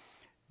that?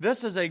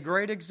 This is a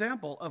great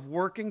example of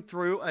working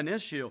through an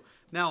issue.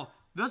 Now,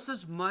 this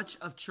is much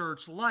of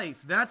church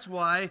life. That's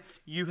why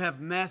you have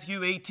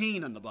Matthew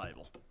 18 in the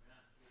Bible.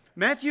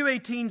 Matthew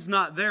 18's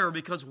not there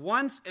because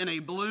once in a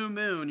blue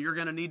moon, you're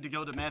going to need to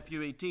go to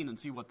Matthew 18 and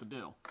see what to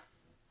do.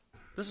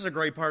 This is a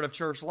great part of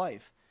church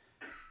life.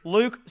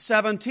 Luke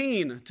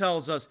 17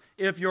 tells us,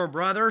 if your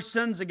brother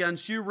sins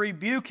against you,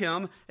 rebuke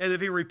him, and if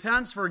he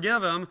repents,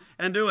 forgive him,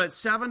 and do it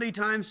 70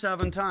 times,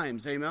 7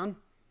 times. Amen?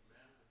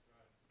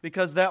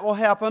 Because that will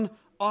happen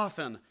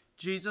often.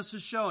 Jesus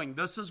is showing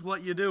this is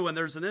what you do when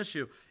there's an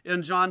issue.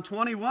 In John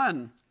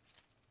 21,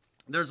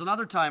 there's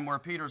another time where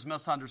Peter's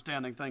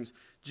misunderstanding things.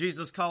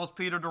 Jesus calls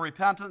Peter to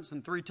repentance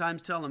and 3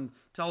 times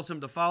tells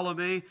him to follow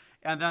me.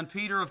 And then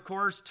Peter, of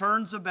course,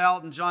 turns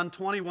about in John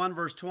 21,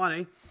 verse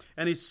 20,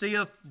 and he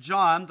seeth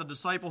John, the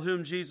disciple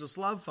whom Jesus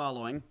loved,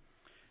 following.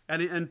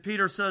 And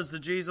Peter says to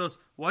Jesus,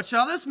 what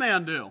shall this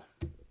man do?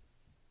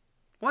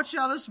 What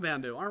shall this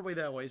man do? Aren't we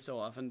that way so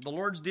often? The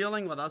Lord's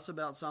dealing with us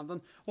about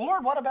something. Well,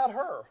 Lord, what about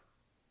her?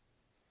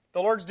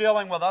 The Lord's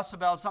dealing with us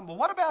about something. Well,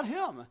 what about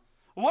him?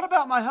 Well, what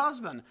about my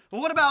husband?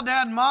 Well, what about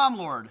Dad and Mom,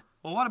 Lord?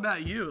 Well, what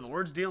about you? The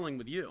Lord's dealing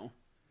with you.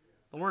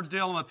 The Lord's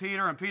dealing with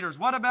Peter, and Peter's,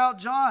 what about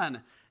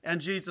John? And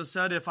Jesus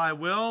said, if I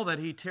will that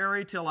he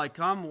tarry till I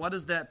come, what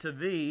is that to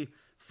thee?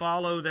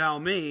 Follow thou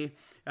me.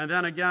 And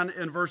then again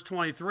in verse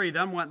 23,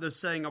 then went this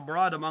saying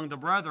abroad among the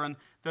brethren,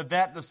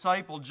 that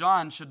disciple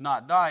John should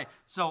not die.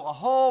 So a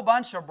whole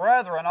bunch of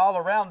brethren all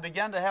around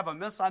began to have a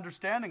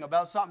misunderstanding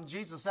about something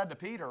Jesus said to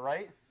Peter,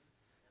 right?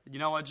 You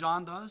know what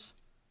John does?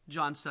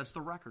 John sets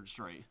the record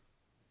straight.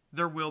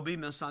 There will be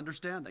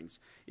misunderstandings.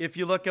 If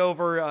you look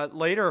over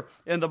later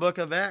in the book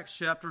of Acts,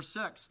 chapter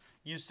 6,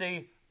 you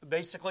see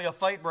basically a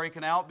fight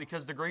breaking out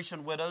because the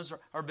Grecian widows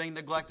are being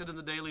neglected in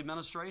the daily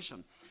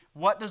ministration.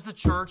 What does the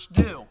church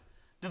do?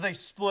 Do they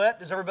split?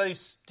 Does everybody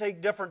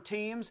take different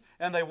teams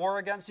and they war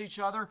against each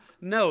other?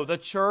 No, the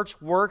church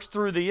works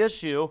through the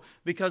issue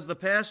because the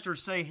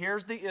pastors say,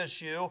 here's the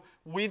issue,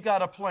 we've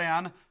got a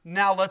plan,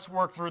 now let's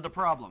work through the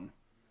problem.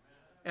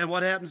 And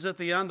what happens at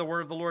the end? The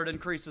word of the Lord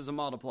increases and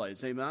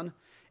multiplies. Amen?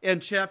 In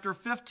chapter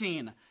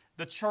 15,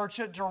 the church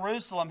at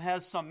Jerusalem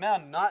has some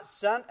men not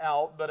sent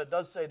out, but it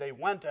does say they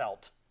went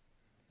out.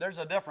 There's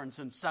a difference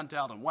in sent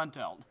out and went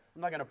out.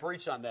 I'm not going to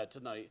preach on that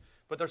tonight.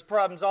 But there's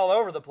problems all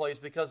over the place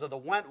because of the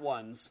went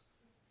ones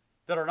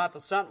that are not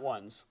the sent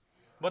ones.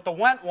 But the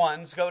went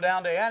ones go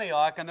down to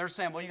Antioch, and they're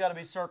saying, well, you got to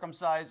be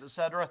circumcised,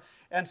 etc.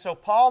 And so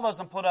Paul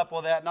doesn't put up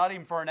with that, not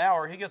even for an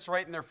hour. He gets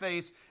right in their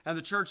face, and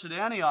the church at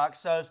Antioch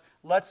says,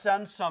 let's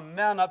send some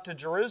men up to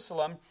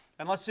Jerusalem,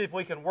 and let's see if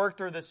we can work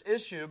through this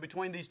issue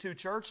between these two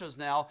churches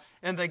now.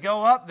 And they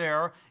go up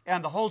there,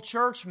 and the whole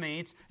church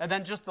meets, and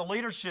then just the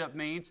leadership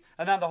meets,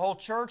 and then the whole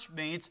church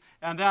meets,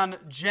 and then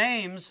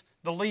James,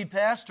 the lead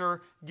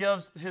pastor,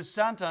 gives his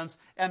sentence,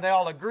 and they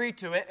all agree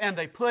to it, and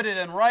they put it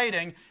in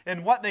writing,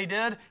 and what they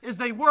did is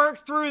they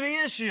worked through the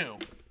issue.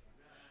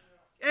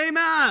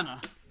 Amen.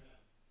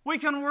 We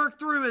can work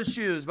through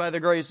issues by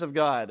the grace of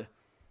God.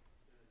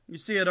 You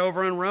see it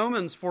over in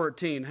Romans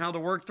 14, how to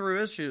work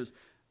through issues.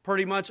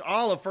 Pretty much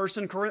all of 1st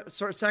and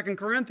 2nd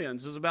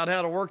Corinthians is about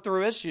how to work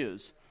through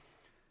issues.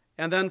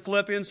 And then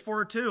Philippians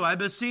 4:2, I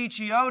beseech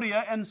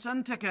Euodia and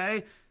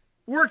Syntyche,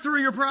 work through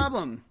your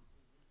problem.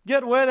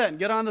 Get with it and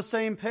get on the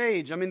same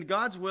page. I mean,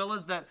 God's will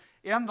is that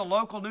in the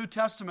local New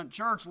Testament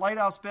church,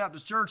 Lighthouse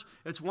Baptist Church,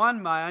 it's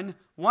one mind,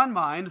 one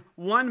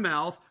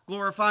mouth,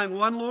 glorifying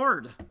one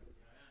Lord.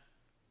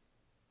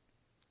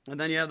 And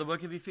then you have the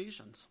book of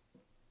Ephesians.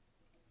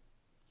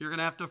 You're going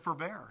to have to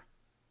forbear.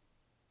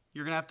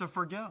 You're going to have to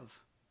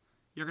forgive.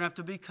 You're going to have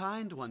to be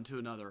kind one to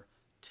another,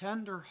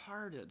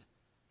 tender-hearted,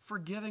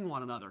 forgiving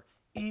one another,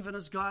 even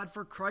as God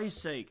for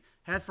Christ's sake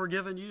hath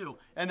forgiven you.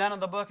 And then in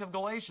the book of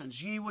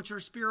Galatians, ye which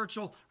are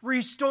spiritual,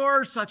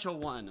 restore such a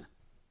one.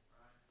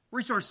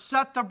 Restore,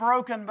 set the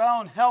broken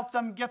bone, help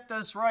them get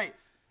this right.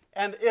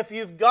 And if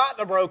you've got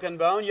the broken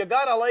bone, you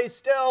got to lay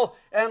still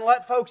and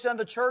let folks in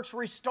the church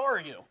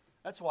restore you.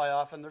 That's why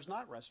often there's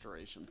not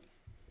restoration.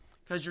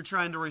 Because you're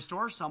trying to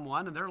restore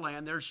someone and they're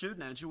laying there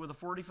shooting at you with a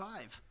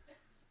 .45.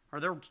 Or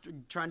they're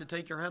trying to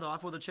take your head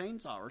off with a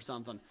chainsaw or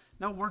something.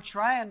 No, we're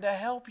trying to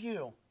help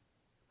you.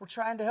 We're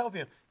trying to help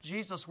you.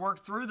 Jesus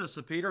worked through this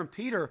with Peter, and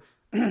Peter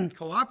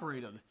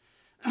cooperated.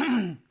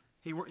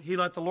 He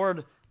let the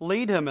Lord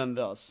lead him in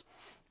this.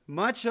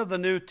 Much of the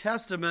New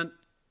Testament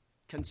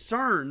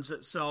concerns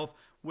itself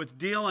with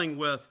dealing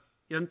with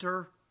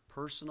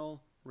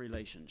interpersonal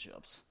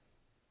relationships.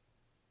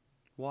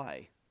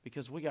 Why?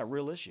 Because we got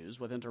real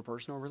issues with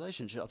interpersonal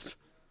relationships.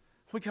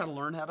 We got to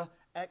learn how to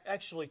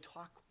actually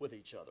talk with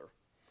each other.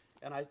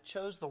 And I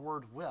chose the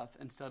word with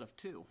instead of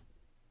to.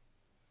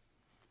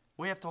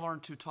 We have to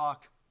learn to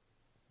talk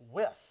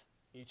with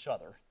each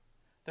other.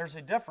 There's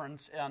a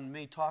difference in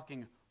me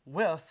talking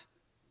with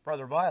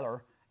Brother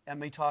Byler and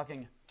me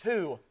talking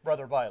to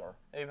Brother Byler.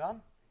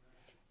 Amen?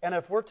 And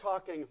if we're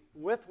talking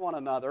with one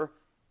another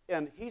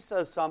and he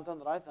says something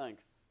that I think,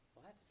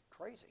 well, that's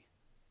crazy,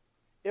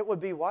 it would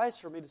be wise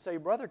for me to say,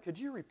 brother, could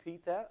you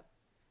repeat that?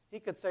 He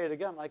could say it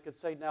again. I could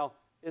say, now,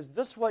 is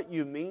this what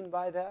you mean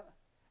by that?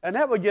 And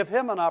that would give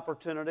him an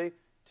opportunity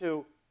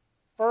to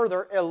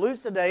further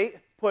elucidate,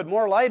 put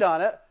more light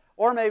on it,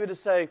 or maybe to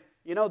say,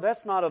 you know,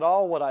 that's not at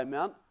all what I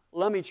meant.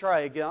 Let me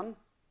try again.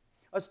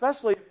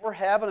 Especially if we're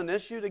having an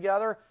issue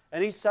together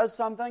and he says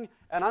something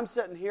and I'm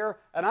sitting here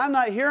and I'm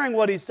not hearing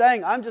what he's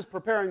saying. I'm just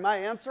preparing my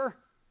answer.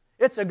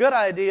 It's a good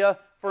idea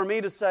for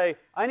me to say,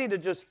 I need to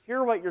just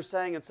hear what you're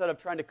saying instead of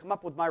trying to come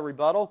up with my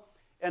rebuttal.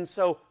 And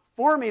so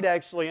for me to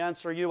actually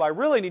answer you, I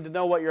really need to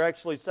know what you're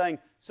actually saying.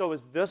 So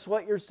is this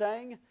what you're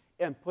saying?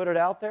 And put it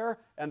out there.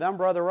 And then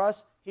Brother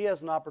Russ, he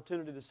has an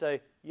opportunity to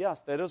say,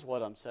 yes, that is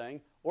what I'm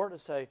saying. Or to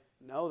say,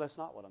 no, that's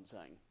not what I'm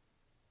saying.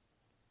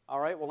 All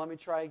right, well, let me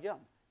try again.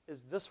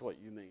 Is this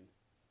what you mean?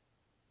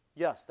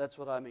 Yes, that's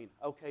what I mean.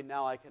 Okay,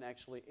 now I can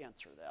actually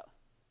answer that.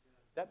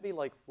 That'd be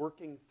like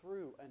working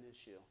through an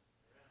issue.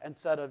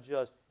 Instead of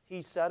just,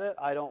 he said it,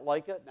 I don't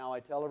like it, now I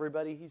tell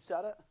everybody he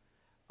said it.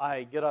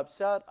 I get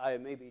upset, I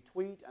maybe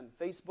tweet and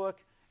Facebook,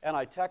 and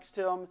I text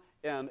him,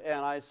 and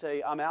I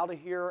say, I'm out of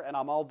here, and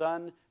I'm all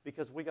done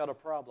because we got a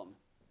problem.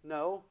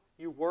 No,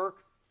 you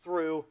work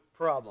through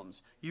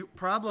problems.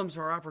 Problems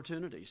are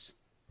opportunities.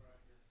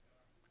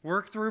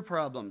 Work through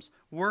problems.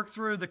 Work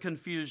through the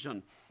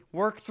confusion.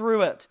 Work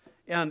through it.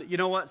 And you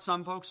know what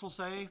some folks will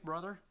say,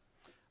 brother?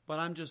 But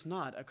I'm just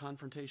not a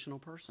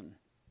confrontational person.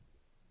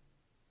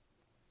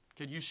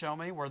 Could you show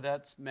me where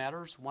that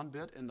matters one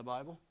bit in the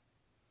Bible?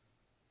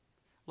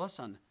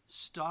 Listen,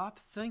 stop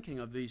thinking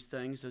of these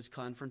things as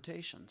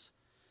confrontations.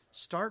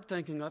 Start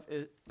thinking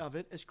of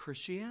it as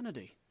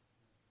Christianity.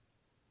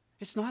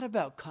 It's not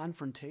about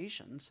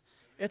confrontations.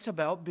 It's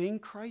about being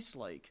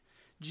Christ-like.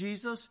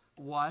 Jesus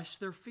washed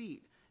their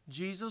feet.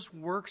 Jesus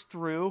works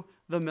through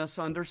the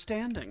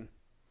misunderstanding.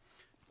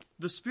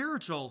 The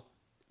spiritual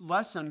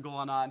lesson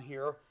going on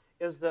here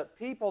is that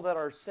people that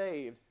are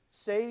saved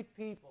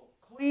people,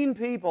 clean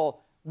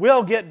people,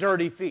 will get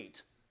dirty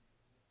feet.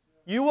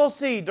 You will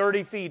see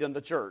dirty feet in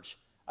the church.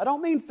 I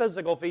don't mean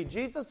physical feet.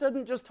 Jesus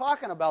isn't just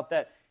talking about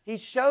that. He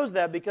shows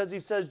that because he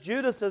says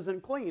Judas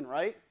isn't clean,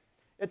 right?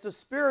 It's a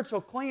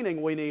spiritual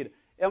cleaning we need.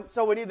 And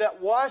so we need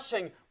that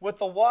washing with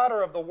the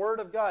water of the Word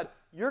of God.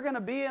 You're going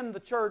to be in the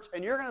church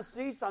and you're going to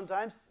see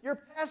sometimes your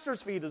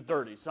pastor's feet is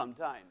dirty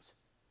sometimes.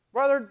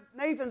 Brother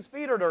Nathan's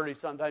feet are dirty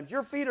sometimes.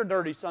 Your feet are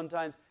dirty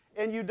sometimes.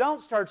 And you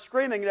don't start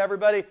screaming at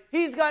everybody,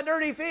 he's got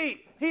dirty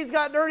feet. He's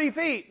got dirty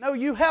feet. No,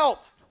 you help.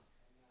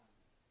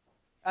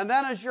 And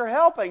then as you're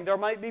helping, there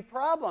might be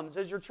problems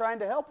as you're trying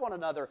to help one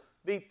another.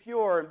 Be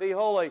pure and be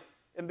holy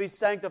and be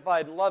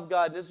sanctified and love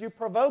God. And as you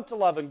provoke to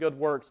love and good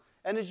works,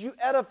 and as you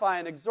edify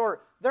and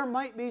exhort, there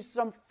might be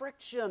some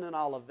friction in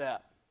all of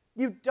that.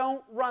 You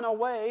don't run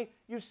away.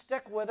 You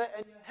stick with it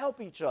and you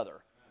help each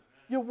other.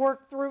 You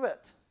work through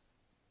it.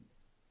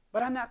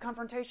 But I'm not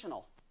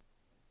confrontational.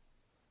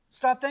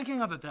 Stop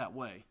thinking of it that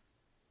way.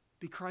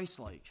 Be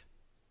Christ-like.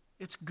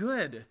 It's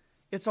good.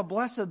 It's a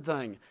blessed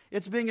thing.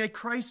 It's being a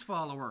Christ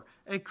follower,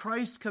 a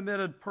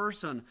Christ-committed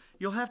person.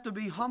 You'll have to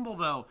be humble,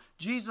 though.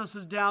 Jesus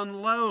is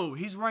down low.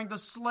 He's wearing the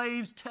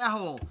slave's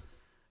towel.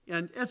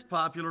 And it's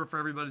popular for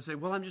everybody to say,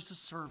 well, I'm just a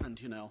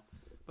servant,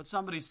 But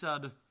somebody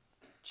said,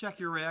 check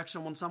your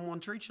reaction when someone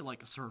treats you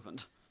like a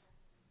servant.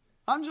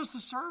 I'm just a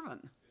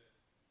servant.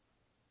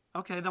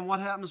 Okay, then what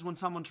happens when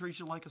someone treats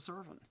you like a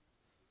servant?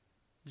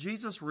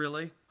 Jesus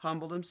really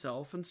humbled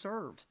himself and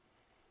served.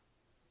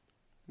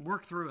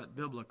 Work through it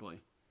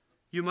biblically.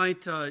 You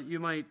might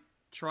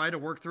try to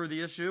work through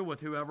the issue with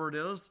whoever it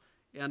is,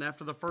 and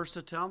after the first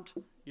attempt,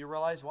 you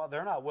realize, well,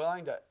 they're not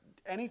willing to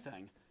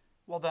anything.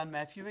 Well, then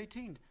Matthew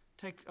 18.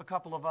 Take a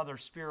couple of other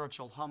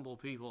spiritual, humble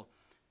people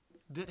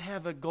that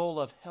have a goal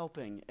of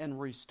helping and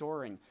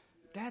restoring.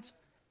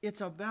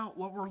 It's about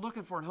what we're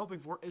looking for and hoping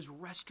for is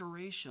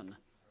restoration.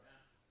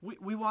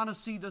 We want to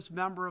see this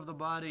member of the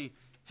body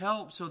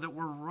help so that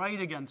we're right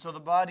again, so the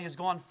body is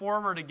going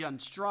forward again,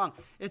 strong.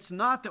 It's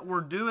not that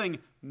we're doing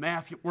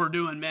Matthew.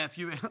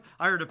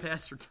 I heard a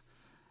pastor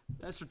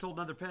told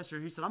another pastor,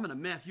 he said, I'm going to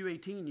Matthew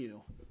 18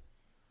 you.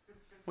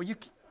 Well, you're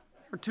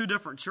two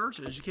different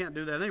churches. You can't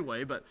do that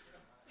anyway, but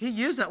he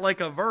used that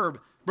like a verb.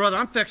 Brother,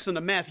 I'm fixing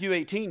to Matthew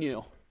 18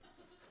 you.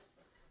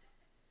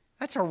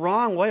 That's a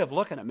wrong way of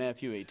looking at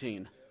Matthew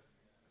 18.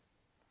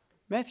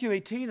 Matthew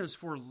 18 is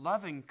for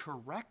loving,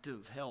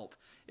 corrective help.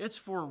 It's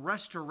for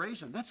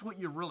restoration. That's what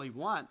you really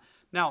want.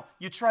 Now,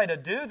 you try to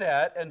do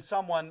that, and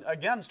someone,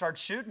 again, starts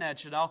shooting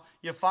at you,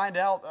 you find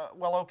out,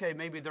 okay,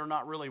 maybe they're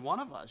not really one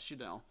of us,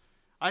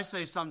 I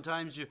say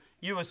sometimes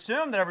you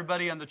assume that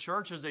everybody in the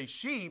church is a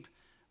sheep,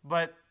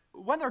 but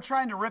when they're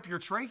trying to rip your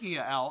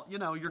trachea out,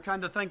 you're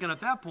kind of thinking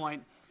at that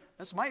point,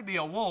 this might be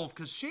a wolf,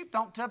 because sheep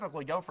don't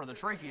typically go for the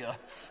trachea.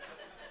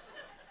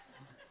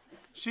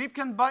 Sheep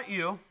can butt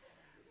you,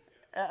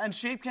 and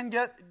sheep can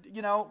get,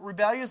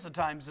 rebellious at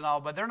times and all,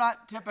 but they're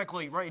not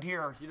typically right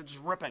here,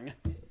 just ripping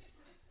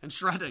and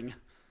shredding.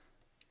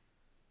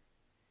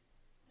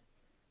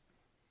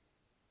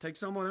 Take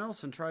someone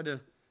else and try to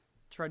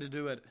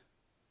do it.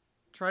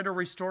 Try to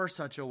restore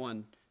such a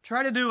one.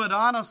 Try to do it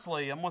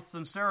honestly and with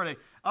sincerity.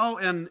 Oh,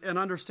 and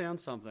understand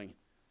something.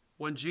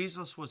 When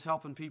Jesus was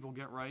helping people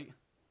get right,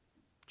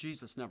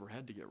 Jesus never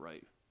had to get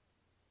right.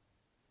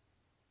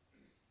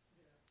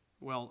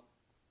 Well,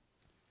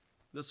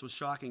 this was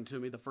shocking to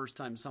me the first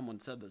time someone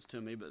said this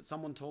to me, but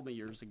someone told me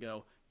years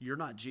ago, you're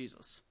not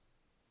Jesus.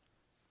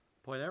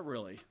 Boy, that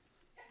really,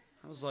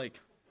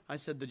 I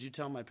said, did you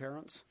tell my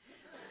parents?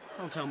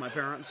 Don't tell my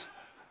parents.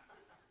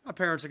 My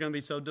parents are going to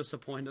be so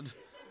disappointed.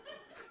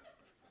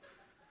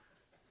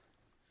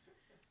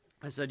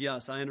 I said,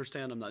 yes, I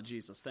understand I'm not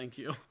Jesus. Thank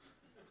you.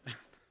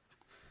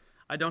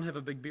 I don't have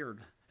a big beard,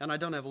 and I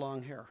don't have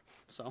long hair.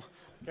 So,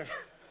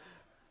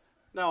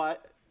 no,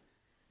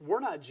 we're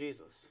not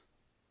Jesus.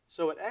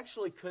 So it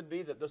actually could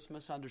be that this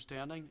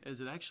misunderstanding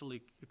is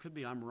it could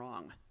be I'm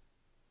wrong.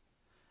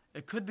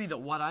 It could be that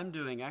what I'm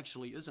doing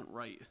actually isn't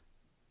right.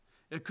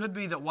 It could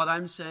be that what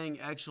I'm saying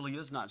actually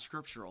is not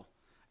scriptural.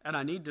 And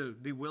I need to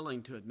be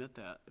willing to admit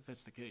that if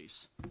that's the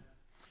case.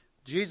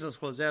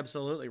 Jesus was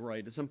absolutely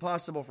right. It's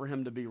impossible for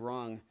him to be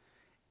wrong.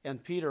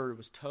 And Peter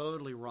was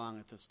totally wrong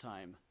at this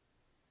time.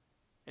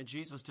 And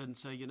Jesus didn't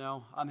say,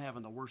 I'm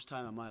having the worst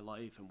time of my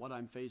life and what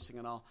I'm facing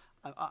and all.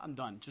 I'm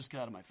done. Just get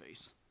out of my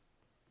face.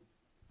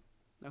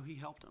 No, he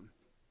helped him.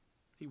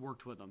 He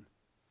worked with him.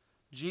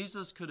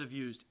 Jesus could have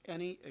used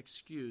any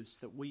excuse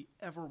that we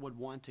ever would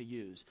want to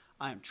use.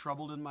 I am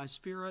troubled in my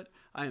spirit.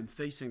 I am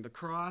facing the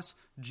cross.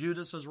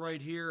 Judas is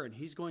right here, and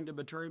he's going to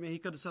betray me. He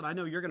could have said, I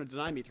know you're going to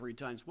deny me 3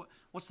 times.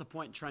 What's the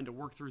point in trying to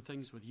work through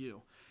things with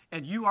you?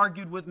 And you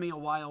argued with me a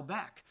while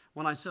back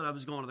when I said I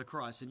was going to the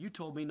cross, and you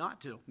told me not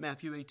to.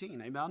 Matthew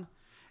 18, amen?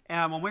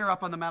 And when we were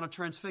up on the Mount of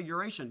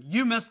Transfiguration,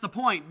 you missed the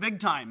point big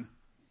time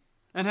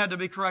and had to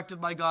be corrected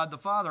by God the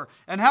Father.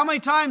 And how many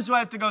times do I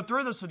have to go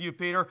through this with you,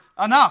 Peter?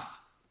 Enough!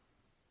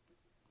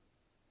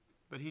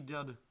 But he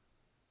did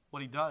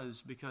what he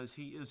does because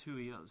he is who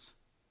he is.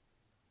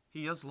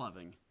 He is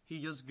loving.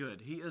 He is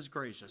good. He is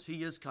gracious.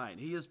 He is kind.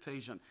 He is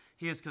patient.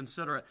 He is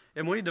considerate.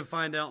 And we need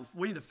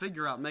to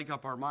figure out, make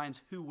up our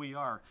minds who we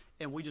are.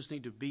 And we just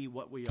need to be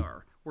what we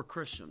are. We're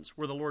Christians.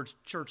 We're the Lord's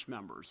church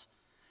members.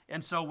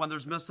 And so when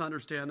there's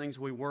misunderstandings,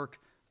 we work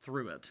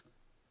through it.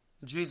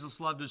 Jesus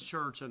loved his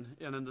church, and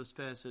in this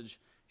passage,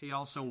 he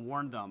also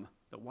warned them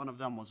that one of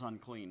them was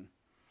unclean.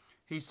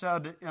 He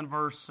said in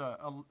verse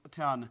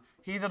 10,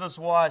 He that is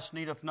washed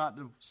needeth not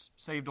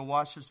save to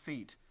wash his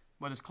feet,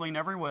 but is clean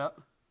every whit.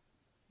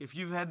 If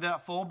you've had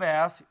that full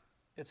bath,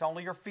 it's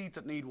only your feet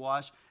that need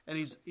wash. And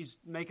he's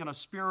making a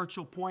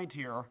spiritual point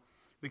here,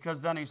 because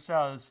then he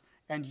says,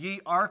 and ye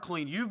are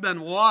clean. You've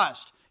been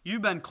washed.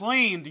 You've been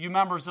cleaned, you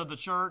members of the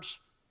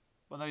church.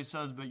 But then he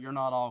says, but you're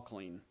not all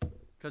clean.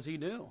 Because he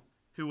knew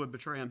who would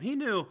betray him. He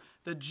knew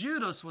that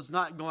Judas was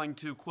not going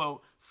to,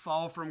 quote,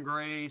 fall from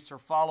grace or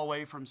fall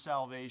away from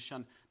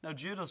salvation. No,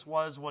 Judas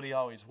was what he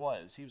always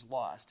was. He was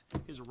lost.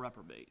 He's a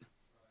reprobate.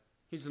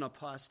 He's an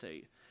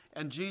apostate.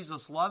 And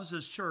Jesus loves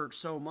his church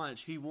so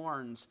much, he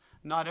warns,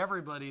 not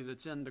everybody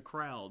that's in the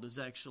crowd is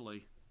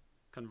actually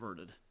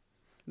converted.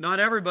 Not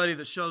everybody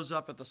that shows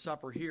up at the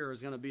supper here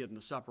is going to be in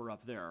the supper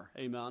up there.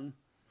 Amen?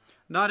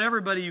 Not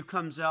everybody who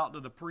comes out to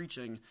the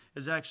preaching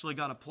has actually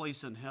got a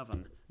place in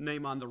heaven,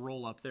 name on the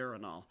roll up there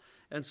and all.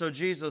 And so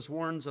Jesus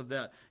warns of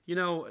that. You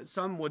know,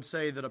 some would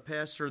say that a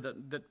pastor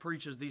that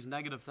preaches these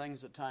negative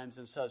things at times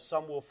and says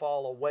some will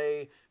fall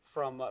away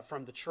from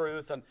the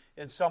truth,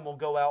 and some will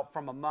go out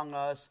from among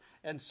us,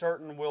 and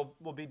certain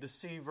will be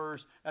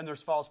deceivers, and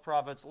there's false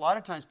prophets. A lot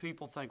of times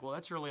people think, well,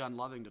 that's really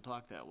unloving to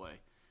talk that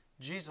way.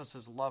 Jesus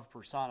is love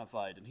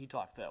personified, and he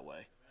talked that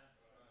way.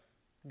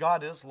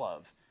 God is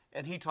love,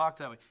 and he talked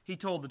that way. He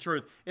told the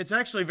truth. It's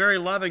actually very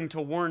loving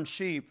to warn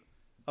sheep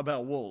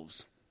about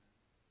wolves.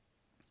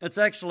 It's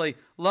actually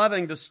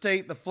loving to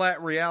state the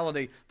flat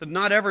reality that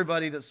not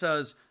everybody that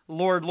says,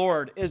 Lord,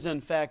 Lord, is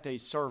in fact a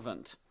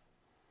servant.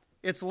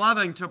 It's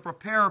loving to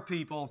prepare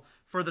people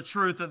for the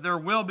truth that there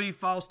will be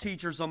false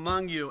teachers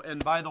among you.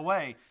 And by the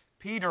way,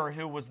 Peter,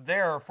 who was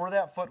there for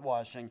that foot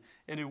washing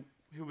and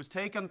who was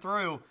taken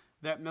through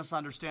that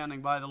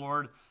misunderstanding by the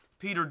Lord,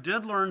 Peter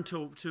did learn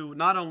to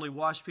not only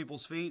wash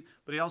people's feet,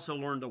 but he also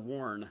learned to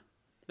warn.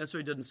 That's what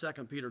he did in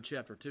 2 Peter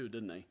chapter 2,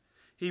 didn't he?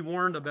 He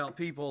warned about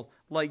people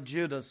like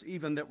Judas,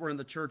 even that were in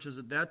the churches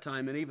at that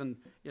time and even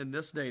in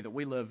this day that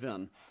we live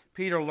in.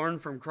 Peter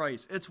learned from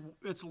Christ.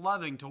 It's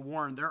loving to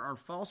warn. There are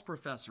false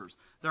professors.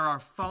 There are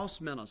false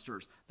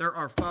ministers. There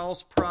are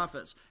false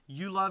prophets.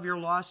 You love your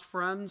lost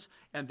friends,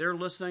 and they're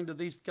listening to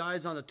these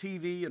guys on the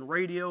TV and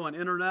radio and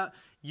internet.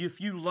 If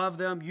you love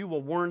them, you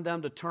will warn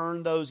them to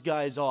turn those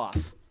guys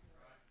off.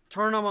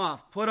 Turn them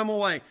off. Put them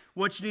away.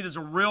 What you need is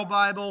a real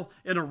Bible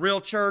in a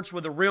real church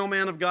with a real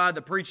man of God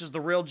that preaches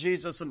the real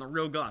Jesus and the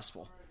real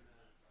gospel.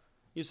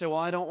 You say, well,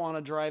 I don't want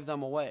to drive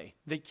them away.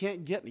 They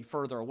can't get any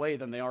further away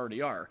than they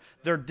already are.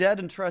 They're dead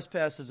in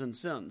trespasses and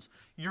sins.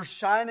 You're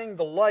shining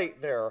the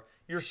light there.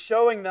 You're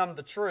showing them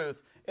the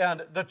truth.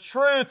 And the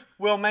truth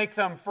will make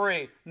them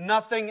free.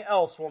 Nothing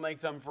else will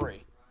make them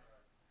free.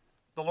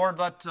 The Lord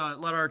let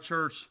our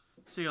church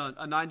see a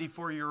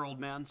 94-year-old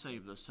man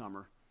saved this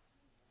summer.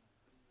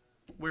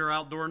 We were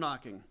outdoor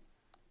knocking.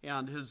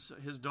 And his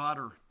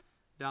daughter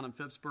down in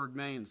Phippsburg,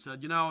 Maine,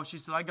 said, she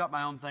said, I got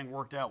my own thing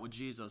worked out with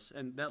Jesus.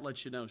 And that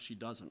lets you know she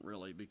doesn't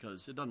really,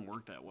 because it doesn't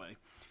work that way.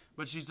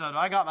 But she said,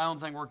 I got my own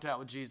thing worked out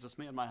with Jesus,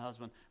 me and my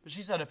husband. But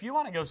she said, if you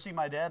want to go see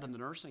my dad in the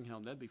nursing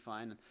home, that'd be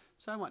fine. And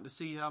so I went to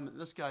see him. And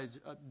this guy's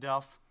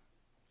deaf.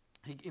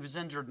 He was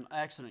injured in an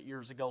accident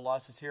years ago,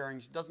 lost his hearing.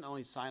 He doesn't know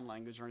any sign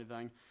language or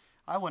anything.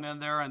 I went in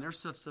there, and there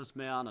sits this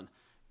man. And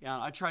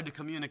I tried to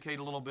communicate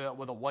a little bit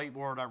with a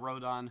whiteboard I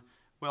wrote on.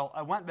 Well,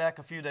 I went back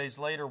a few days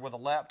later with a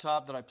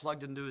laptop that I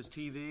plugged into his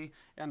TV,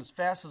 and as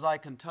fast as I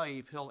can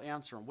type, he'll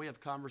answer them. We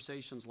have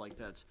conversations like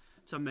that.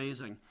 It's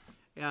amazing.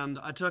 And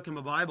I took him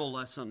a Bible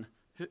lesson.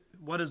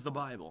 What is the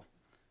Bible?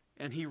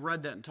 And he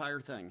read that entire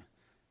thing.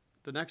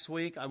 The next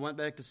week, I went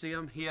back to see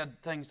him. He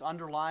had things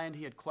underlined.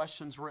 He had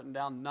questions written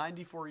down.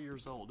 94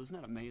 years old. Isn't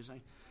that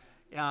amazing?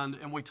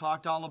 And we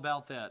talked all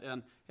about that.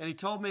 And he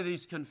told me that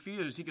he's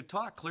confused. He could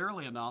talk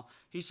clearly and all.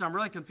 He said, I'm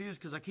really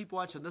confused because I keep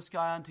watching this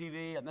guy on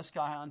TV and this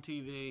guy on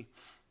TV.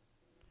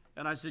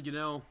 And I said,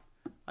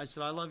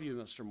 I love you,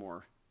 Mr.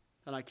 Moore,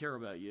 and I care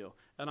about you,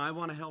 and I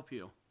want to help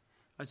you.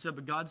 I said,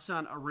 but God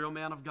sent a real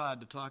man of God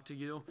to talk to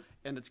you,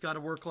 and it's got to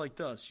work like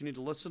this. You need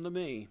to listen to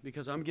me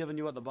because I'm giving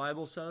you what the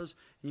Bible says.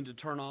 You need to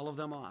turn all of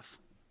them off.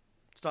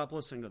 Stop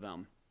listening to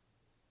them.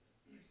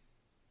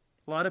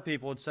 A lot of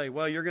people would say,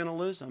 well, you're going to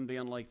lose them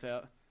being like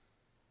that.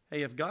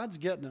 Hey, if God's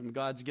getting them,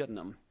 God's getting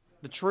them.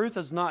 The truth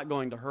is not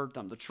going to hurt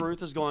them. The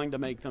truth is going to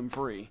make them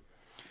free.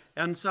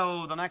 And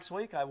so the next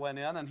week I went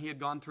in, and he had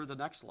gone through the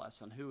next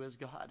lesson, who is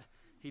God?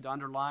 He'd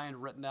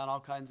underlined, written down all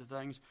kinds of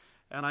things.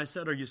 And I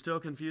said, are you still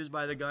confused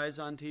by the guys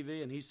on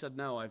TV? And he said,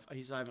 no, I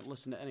haven't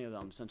listened to any of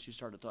them since you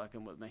started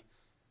talking with me.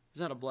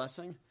 Isn't that a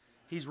blessing?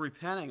 He's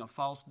repenting of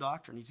false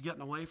doctrine. He's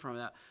getting away from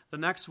that. The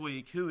next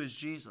week, who is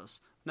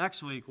Jesus?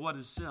 Next week, what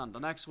is sin? The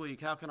next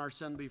week, how can our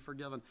sin be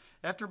forgiven?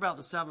 After about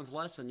the 7th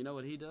lesson, you know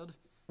what he did?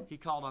 He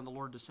called on the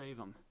Lord to save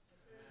him.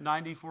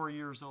 94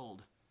 years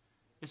old.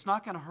 It's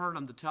not going to hurt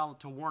him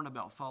to warn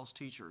about false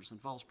teachers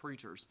and false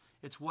preachers.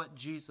 It's what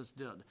Jesus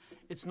did.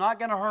 It's not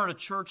going to hurt a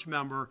church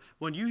member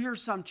when you hear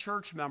some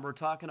church member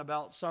talking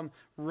about some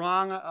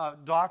wrong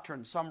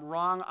doctrine, some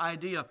wrong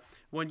idea.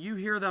 When you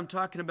hear them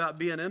talking about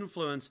being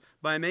influenced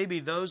by maybe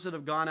those that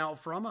have gone out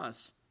from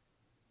us,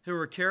 who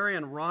are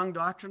carrying wrong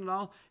doctrine and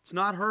all, it's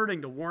not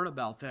hurting to warn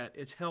about that.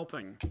 It's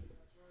helping.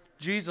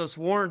 Jesus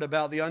warned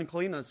about the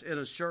uncleanness in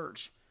his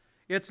church.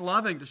 It's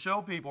loving to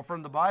show people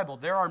from the Bible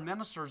there are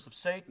ministers of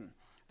Satan.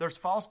 There's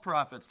false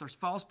prophets. There's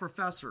false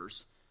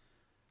professors.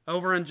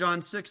 Over in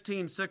John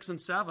 16, 6 and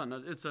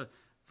 7, it's a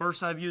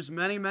verse I've used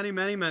many, many,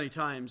 many, many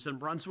times in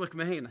Brunswick,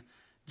 Maine.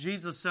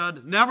 Jesus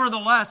said,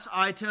 "Nevertheless,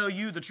 I tell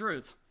you the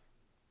truth."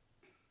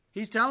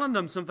 He's telling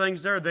them some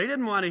things there they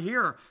didn't want to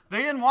hear.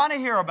 They didn't want to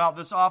hear about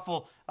this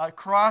awful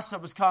cross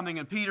that was coming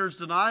and Peter's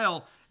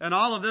denial and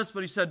all of this,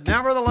 but he said,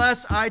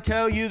 "Nevertheless, I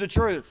tell you the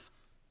truth."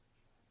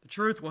 The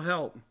truth will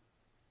help.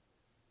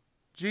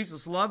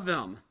 Jesus loved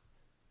them,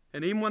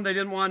 and even when they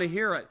didn't want to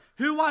hear it.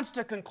 Who wants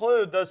to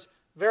conclude this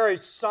very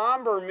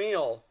somber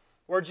meal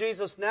where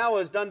Jesus now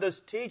has done this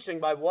teaching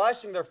by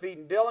washing their feet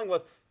and dealing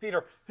with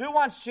Peter? Who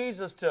wants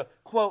Jesus to,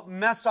 quote,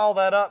 mess all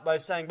that up by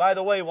saying, "By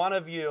the way, one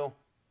of you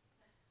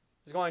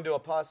is going to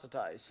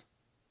apostatize"?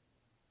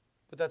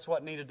 But that's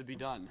what needed to be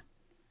done.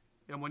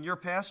 And when your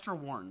pastor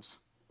warns,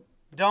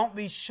 don't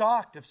be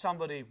shocked if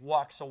somebody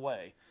walks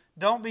away.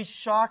 Don't be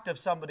shocked if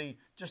somebody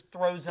just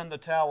throws in the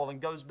towel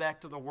and goes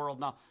back to the world.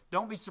 Now,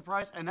 don't be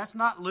surprised. And that's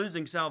not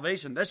losing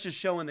salvation. That's just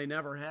showing they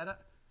never had it.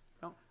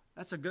 No,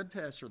 that's a good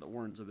pastor that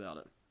warns about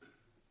it.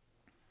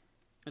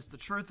 It's the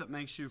truth that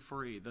makes you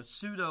free. The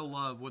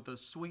pseudo-love with the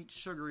sweet,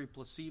 sugary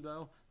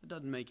placebo, it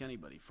doesn't make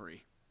anybody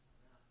free.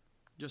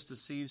 It just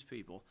deceives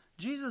people.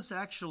 Jesus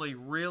actually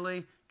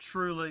really,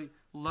 truly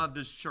loved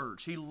his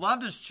church. He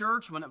loved his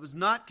church when it was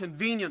not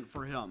convenient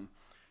for him.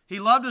 He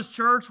loved his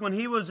church when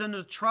he was in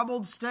a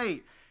troubled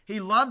state.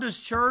 He loved his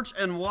church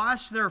and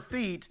washed their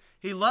feet.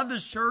 He loved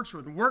his church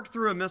and worked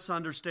through a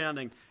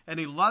misunderstanding. And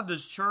he loved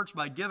his church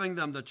by giving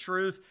them the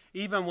truth,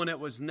 even when it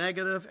was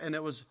negative and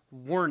it was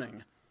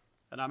warning.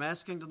 And I'm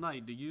asking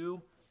tonight, do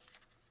you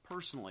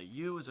personally,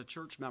 you as a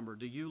church member,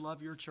 do you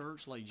love your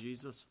church like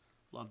Jesus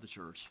loved the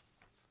church?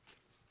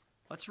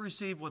 Let's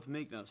receive with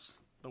meekness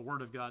the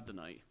Word of God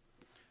tonight.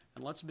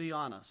 And let's be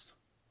honest.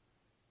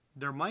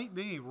 There might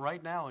be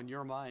right now in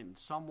your mind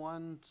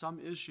someone, some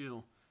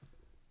issue,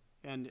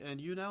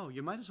 and you know,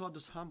 you might as well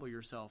just humble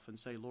yourself and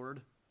say,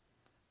 "Lord,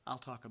 I'll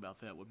talk about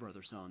that with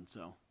Brother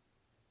So-and-so.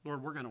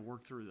 Lord, we're going to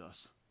work through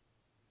this.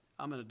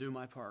 I'm going to do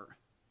my part.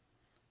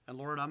 And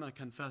Lord, I'm going to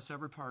confess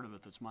every part of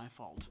it that's my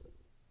fault.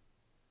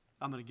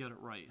 I'm going to get it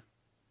right."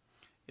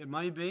 It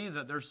might be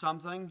that there's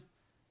something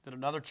that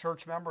another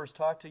church member has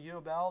talked to you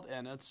about,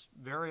 and it's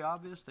very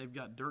obvious they've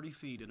got dirty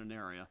feet in an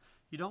area.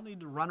 You don't need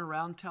to run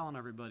around telling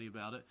everybody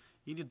about it.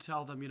 You need to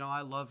tell them,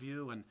 I love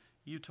you, and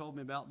you told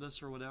me about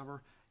this or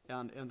whatever,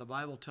 and the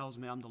Bible tells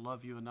me I'm to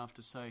love you enough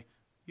to say,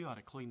 you ought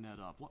to clean that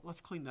up.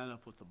 Let's clean that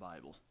up with the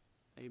Bible.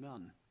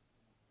 Amen.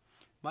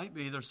 Might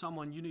be there's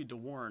someone you need to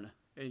warn,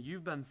 and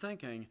you've been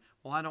thinking,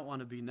 well, I don't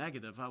want to be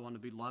negative. I want to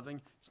be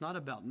loving. It's not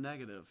about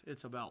negative.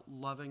 It's about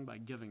loving by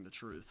giving the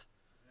truth.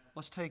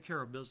 Let's take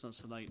care of business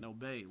tonight and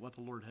obey what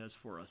the Lord has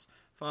for us.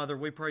 Father,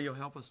 we pray you'll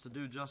help us to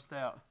do just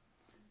that,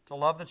 to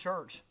love the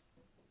church.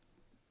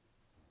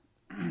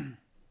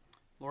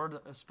 Lord,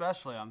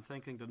 especially I'm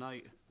thinking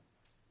tonight,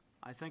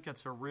 I think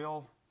it's a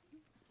real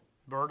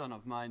burden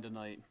of mine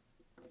tonight.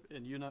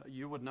 And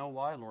you would know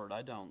why, Lord.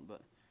 I don't,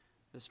 but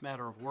this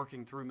matter of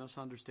working through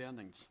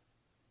misunderstandings.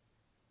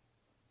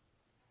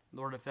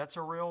 Lord, if that's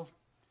a real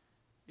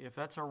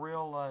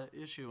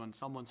issue in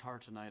someone's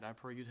heart tonight, I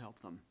pray you'd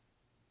help them.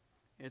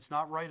 It's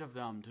not right of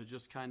them to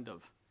just kind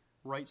of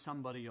write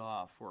somebody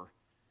off or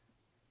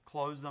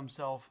close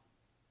themselves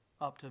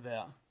up to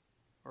that,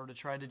 or to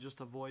try to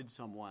just avoid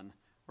someone,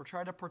 or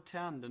try to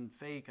pretend and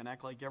fake and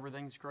act like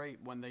everything's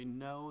great when they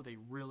know they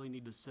really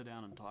need to sit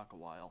down and talk a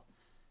while.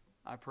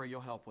 I pray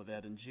you'll help with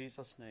that in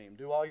Jesus' name.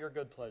 Do all your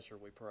good pleasure,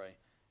 we pray.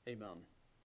 Amen.